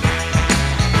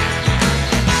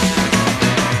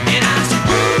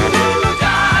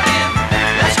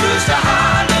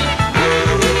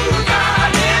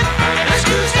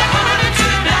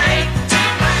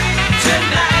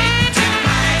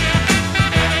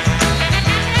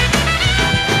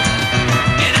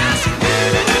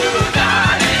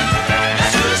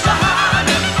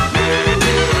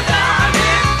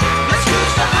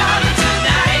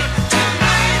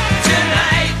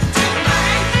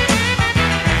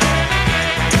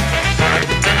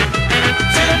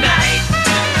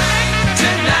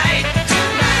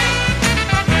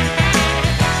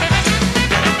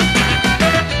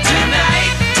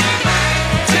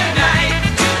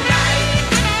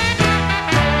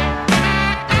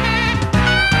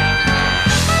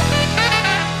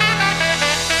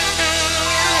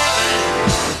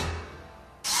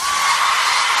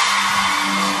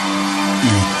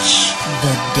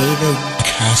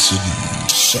 Cassidy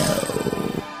Show.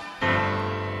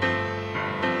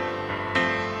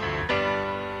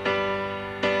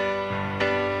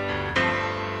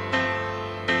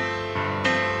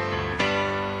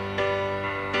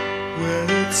 Well,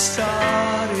 it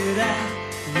started out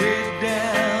way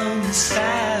down the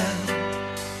south.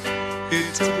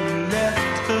 It took a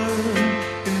left turn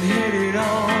and headed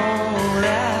on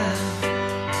out.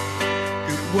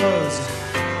 It was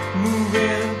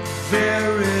moving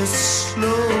very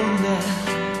slow now,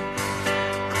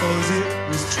 'cause it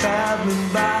was traveling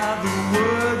by the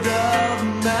word of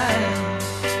mouth.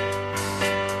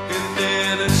 And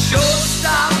then a short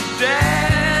stop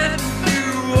at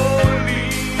New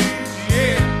Orleans,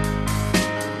 yeah.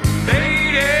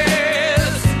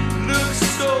 Ladies look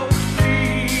so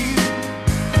clean.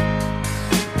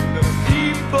 The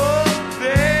people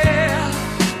there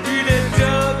really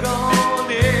dug on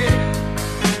it.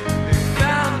 They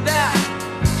found out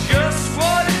just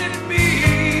what it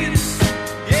means,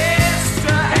 yes,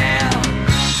 to have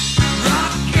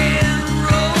rock and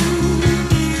roll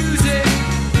music,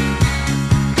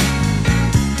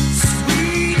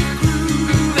 sweet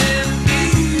groove and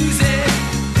music.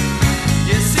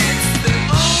 Yes, it's the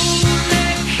only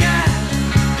kind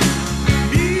of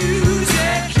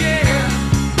music, yeah,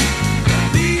 that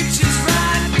reaches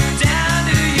right down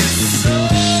to your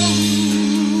soul.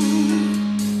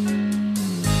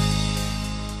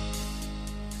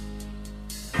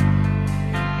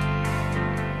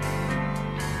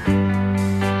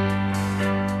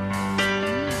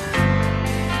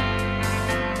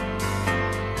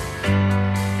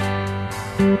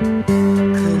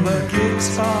 Come a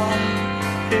guitar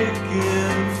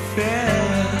picking fair,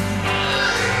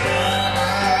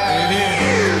 and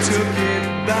it took it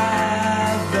by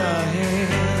the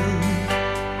hand.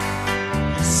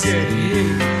 He said, hey,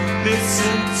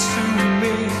 listen to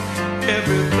me,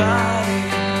 everybody.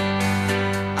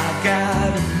 I got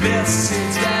a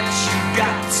message that you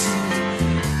got to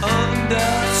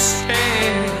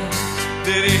understand,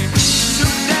 that it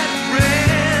took that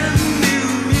brand new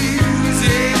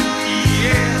music,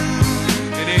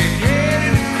 yeah, and it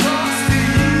headed across the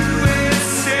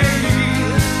USA.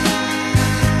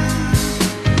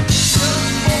 Some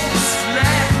folks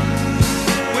laughed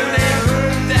when they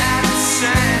heard that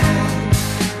sound,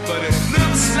 but it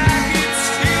looks like it's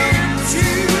here to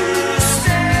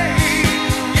stay.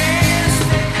 Yes,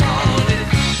 they called it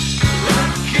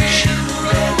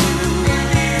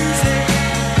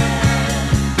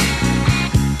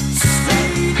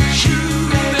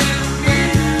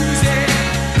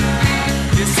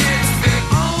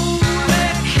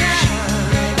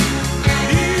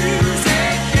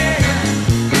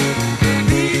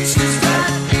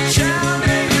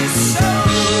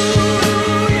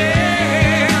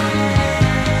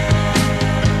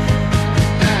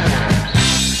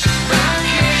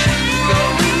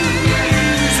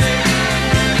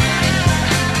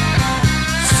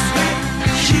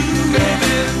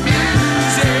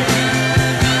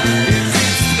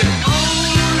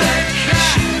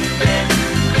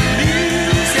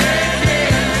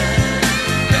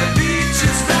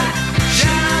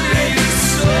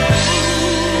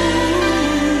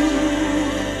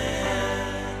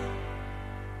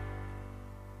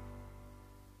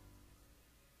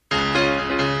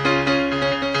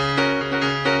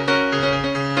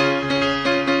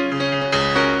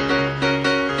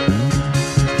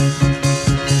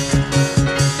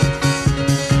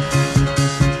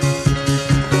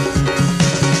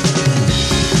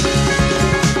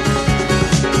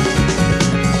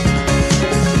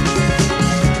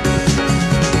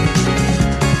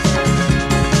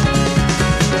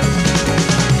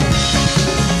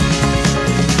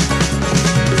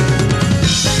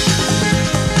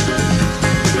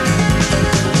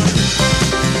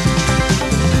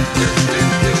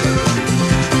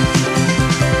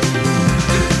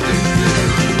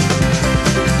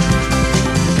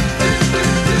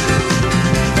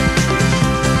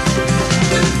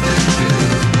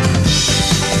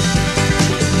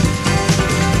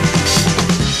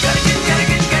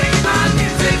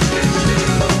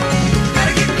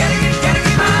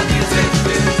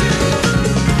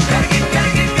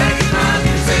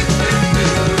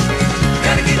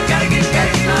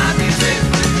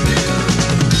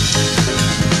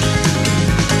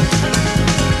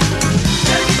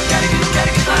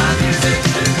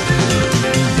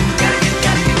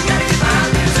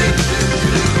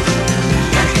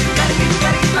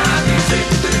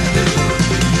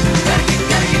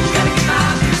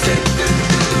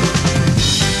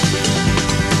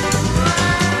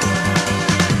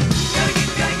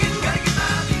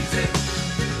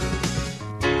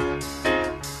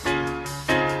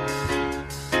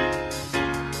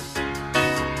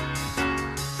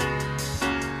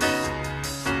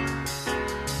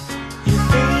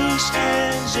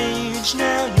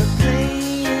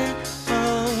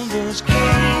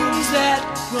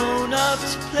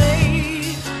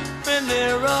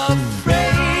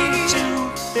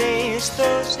replace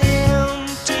those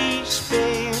empty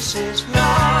spaces.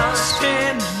 Lost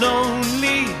and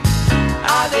lonely,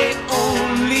 are they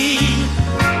only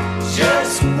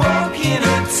just walking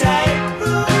a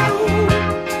tightrope,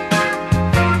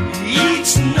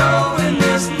 each knowing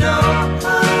there's no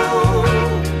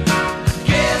hope?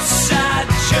 Guess I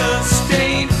just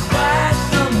ain't quite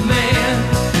the man.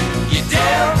 You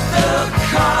dealt the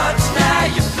cards, now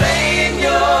you're playing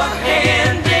your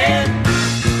hand. And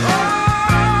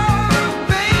oh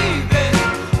baby,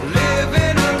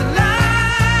 living a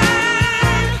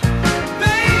lie,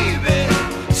 baby,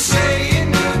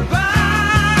 saying goodbye.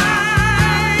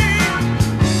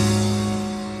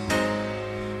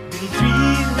 Been 3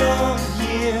 long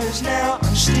years now,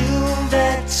 I'm still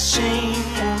that same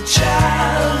old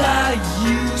child I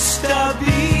used to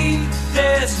be.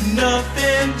 There's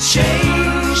nothing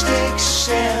changed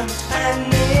except I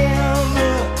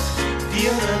never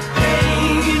feel the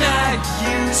pain I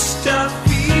used to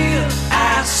feel.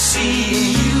 I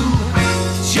see you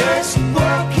just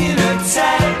walking a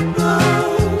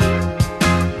tightrope,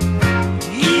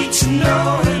 each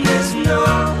knowing there's no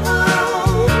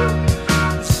hope.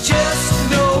 There's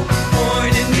just no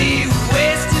point in me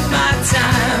wasting my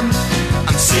time.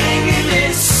 I'm singing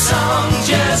this song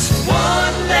just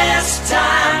one last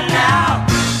time now.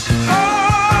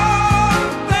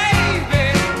 Oh,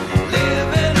 baby,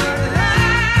 living a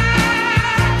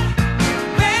lie,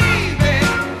 baby,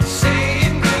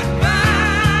 saying goodbye.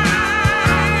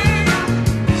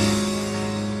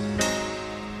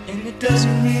 And it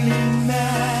doesn't really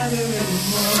matter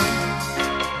anymore.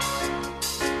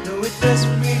 No, it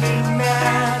doesn't really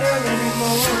matter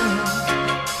anymore.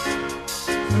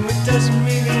 No, it doesn't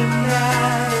really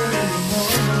matter anymore.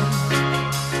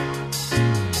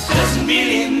 Doesn't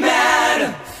really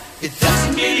matter. It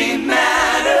doesn't really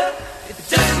matter. It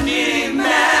doesn't really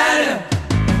matter.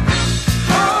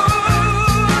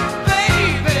 Oh,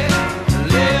 baby,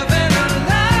 living a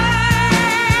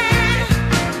lie,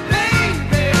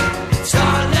 baby, it's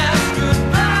our last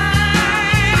goodbye.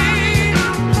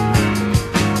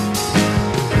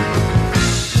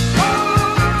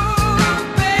 Oh,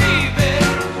 baby,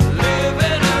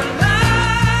 living a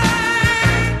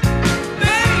lie,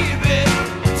 baby,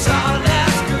 it's our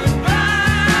last goodbye.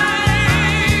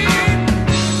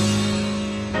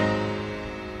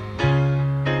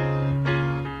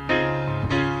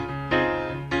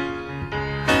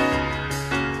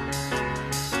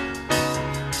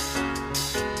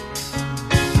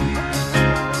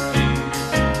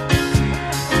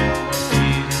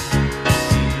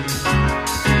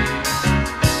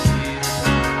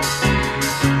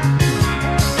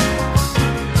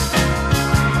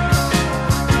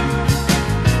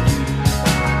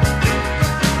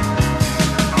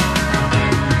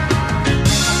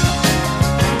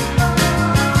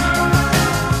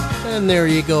 And there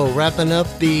you go, wrapping up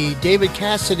the David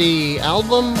Cassidy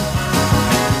album,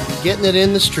 Getting It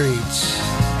in the Streets.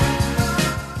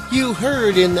 You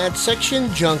heard in that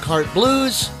section Junk Heart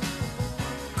Blues,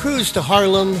 Cruise to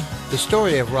Harlem, the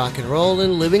story of rock and roll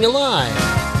and living alive.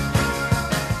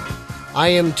 I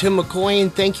am Tim McCoy,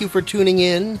 and thank you for tuning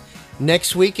in.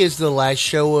 Next week is the last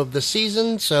show of the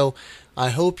season, so I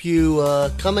hope you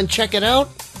come and check it out.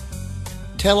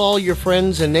 Tell all your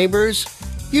friends and neighbors.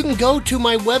 You can go to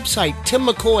my website,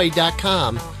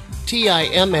 timmccoy.com,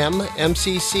 timmcco.com.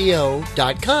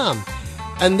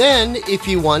 And then, if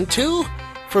you want to,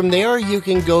 from there you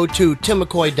can go to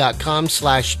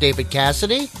timmccoy.com/David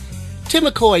Cassidy,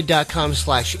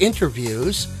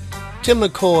 timmccoy.com/interviews,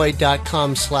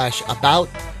 timmccoy.com/about,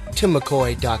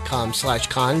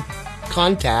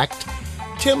 timmccoy.com/contact,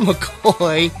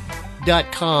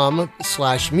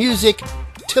 timmccoy.com/music,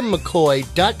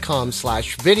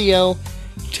 timmccoy.com/video,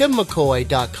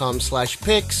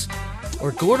 timmccoy.com/pics,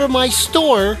 or go to my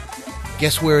store.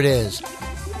 Guess where it is?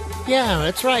 Yeah,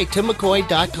 that's right,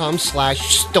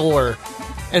 timmccoy.com/store,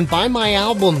 and buy my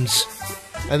albums.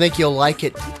 I think you'll like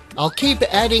it. I'll keep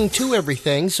adding to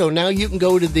everything, so now you can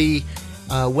go to the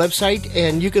website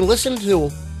and you can listen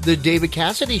to the David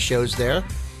Cassidy shows there,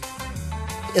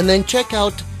 and then check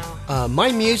out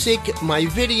my music, my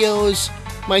videos,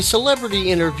 my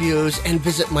celebrity interviews, and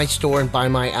visit my store and buy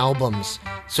my albums.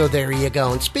 So there you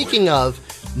go. And speaking of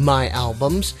my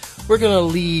albums, we're going to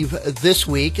leave this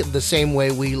week the same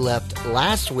way we left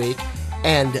last week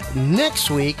and next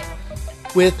week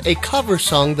with a cover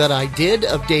song that I did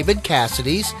of David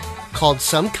Cassidy's called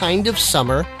Some Kind of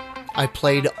Summer. I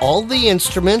played all the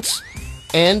instruments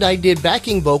and I did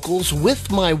backing vocals with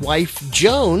my wife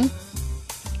Joan.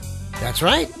 That's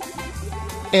right.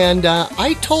 And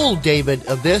I told David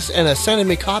of this, and I sent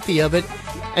him a copy of it,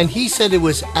 and he said it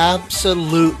was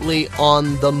absolutely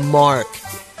on the mark.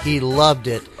 He loved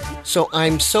it. So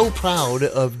I'm so proud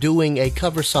of doing a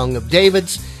cover song of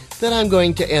David's that I'm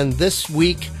going to end this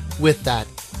week with that.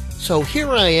 So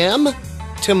here I am,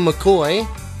 Tim McCoy,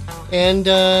 and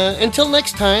until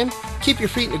next time, keep your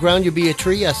feet in the ground, you'll be a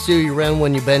tree, I steer you around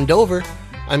when you bend over.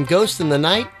 I'm Ghost in the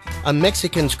Night, I'm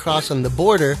Mexicans crossing the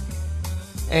border,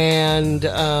 and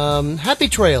happy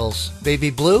trails, baby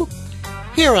blue.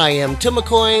 Here I am, Tim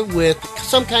McCoy, with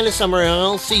Some Kind of Summer, and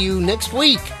I'll see you next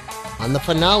week on the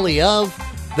finale of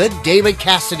The David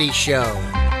Cassidy Show.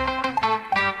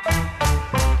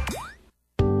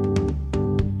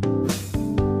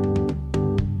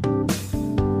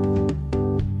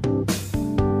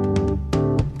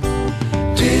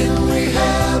 Didn't we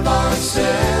have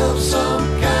ourselves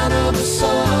some kind of a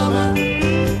summer?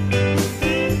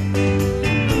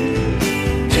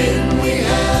 Didn't we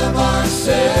have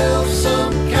ourselves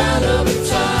some kind of a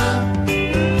time?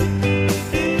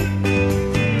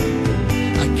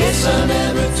 I guess I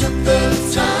never took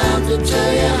the time to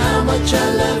tell you how much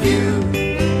I love you.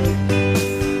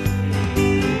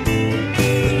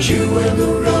 But you and the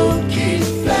road keep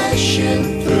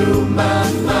flashing through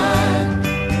my mind.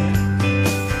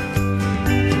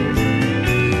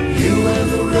 You and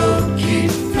the road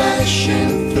keep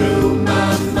flashing through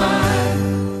my mind.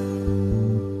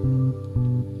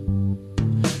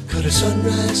 Caught a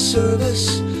sunrise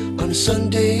service on a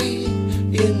Sunday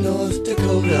in North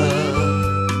Dakota.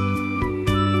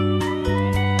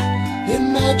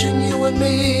 Imagine you and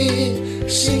me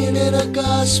singing in a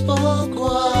gospel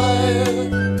choir.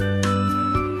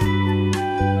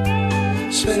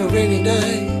 Spent a rainy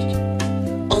night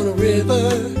on a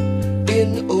river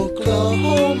in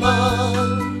Oklahoma.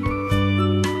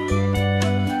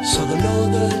 Saw the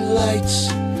northern lights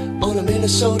on a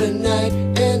Minnesota night,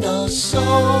 and our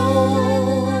souls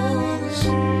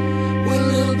went a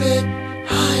little bit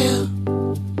higher.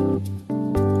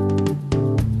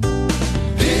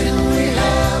 Didn't we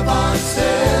have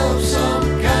ourselves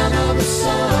some kind of a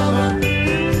summer?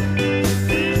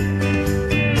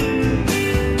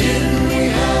 Didn't we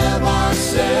have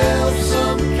ourselves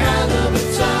some kind of a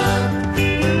time?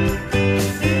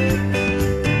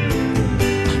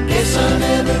 I guess I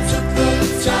never took the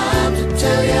time to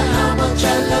tell you how much I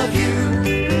love you.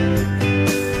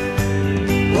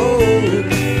 Oh,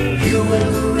 you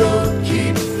and the road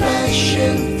keep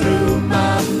flashing through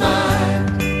my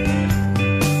mind.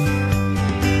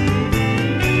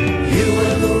 You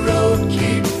and the road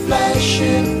keep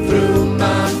flashing through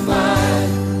my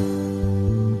mind.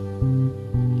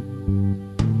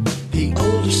 The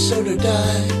oldest soldier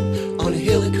died on a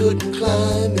hill he couldn't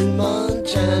climb in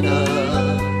Montana.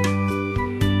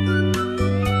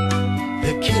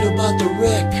 The kid who bought the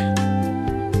wreck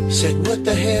said, "What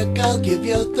the heck, I'll give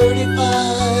you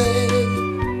 35.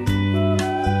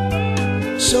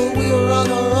 So we were on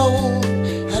our own,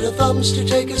 had our thumbs to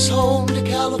take us home to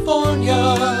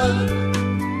California.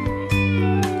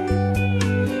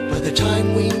 By the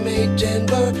time we made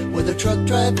Denver with a truck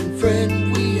driving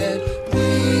friend, we had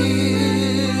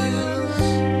wheels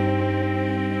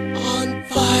on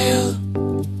fire.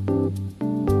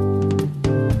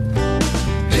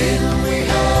 Didn't we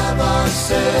have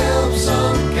ourselves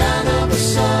some kind of a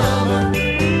summer?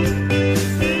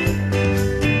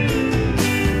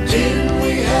 Didn't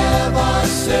we have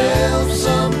ourselves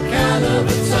some kind of a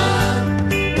time?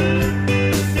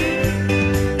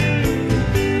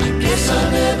 I guess I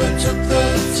never took the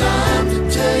time to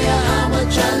tell you how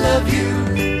much I love you.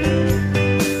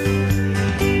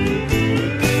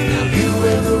 Now you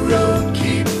and the road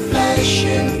keep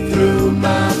flashing through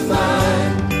my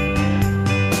mind.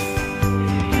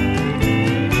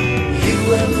 You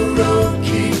and the road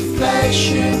keep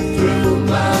flashing through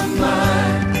my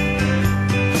mind.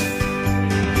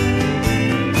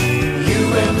 You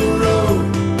and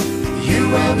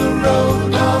the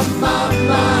road on my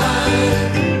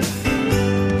mind.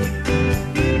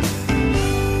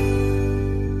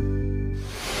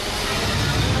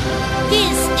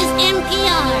 This is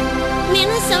NPR,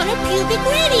 Minnesota Pubic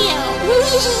Radio.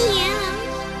 Yeah.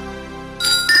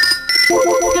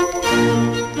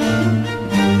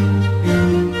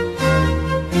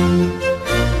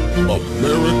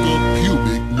 America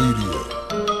Pubic Media.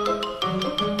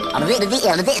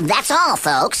 That's all,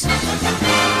 folks.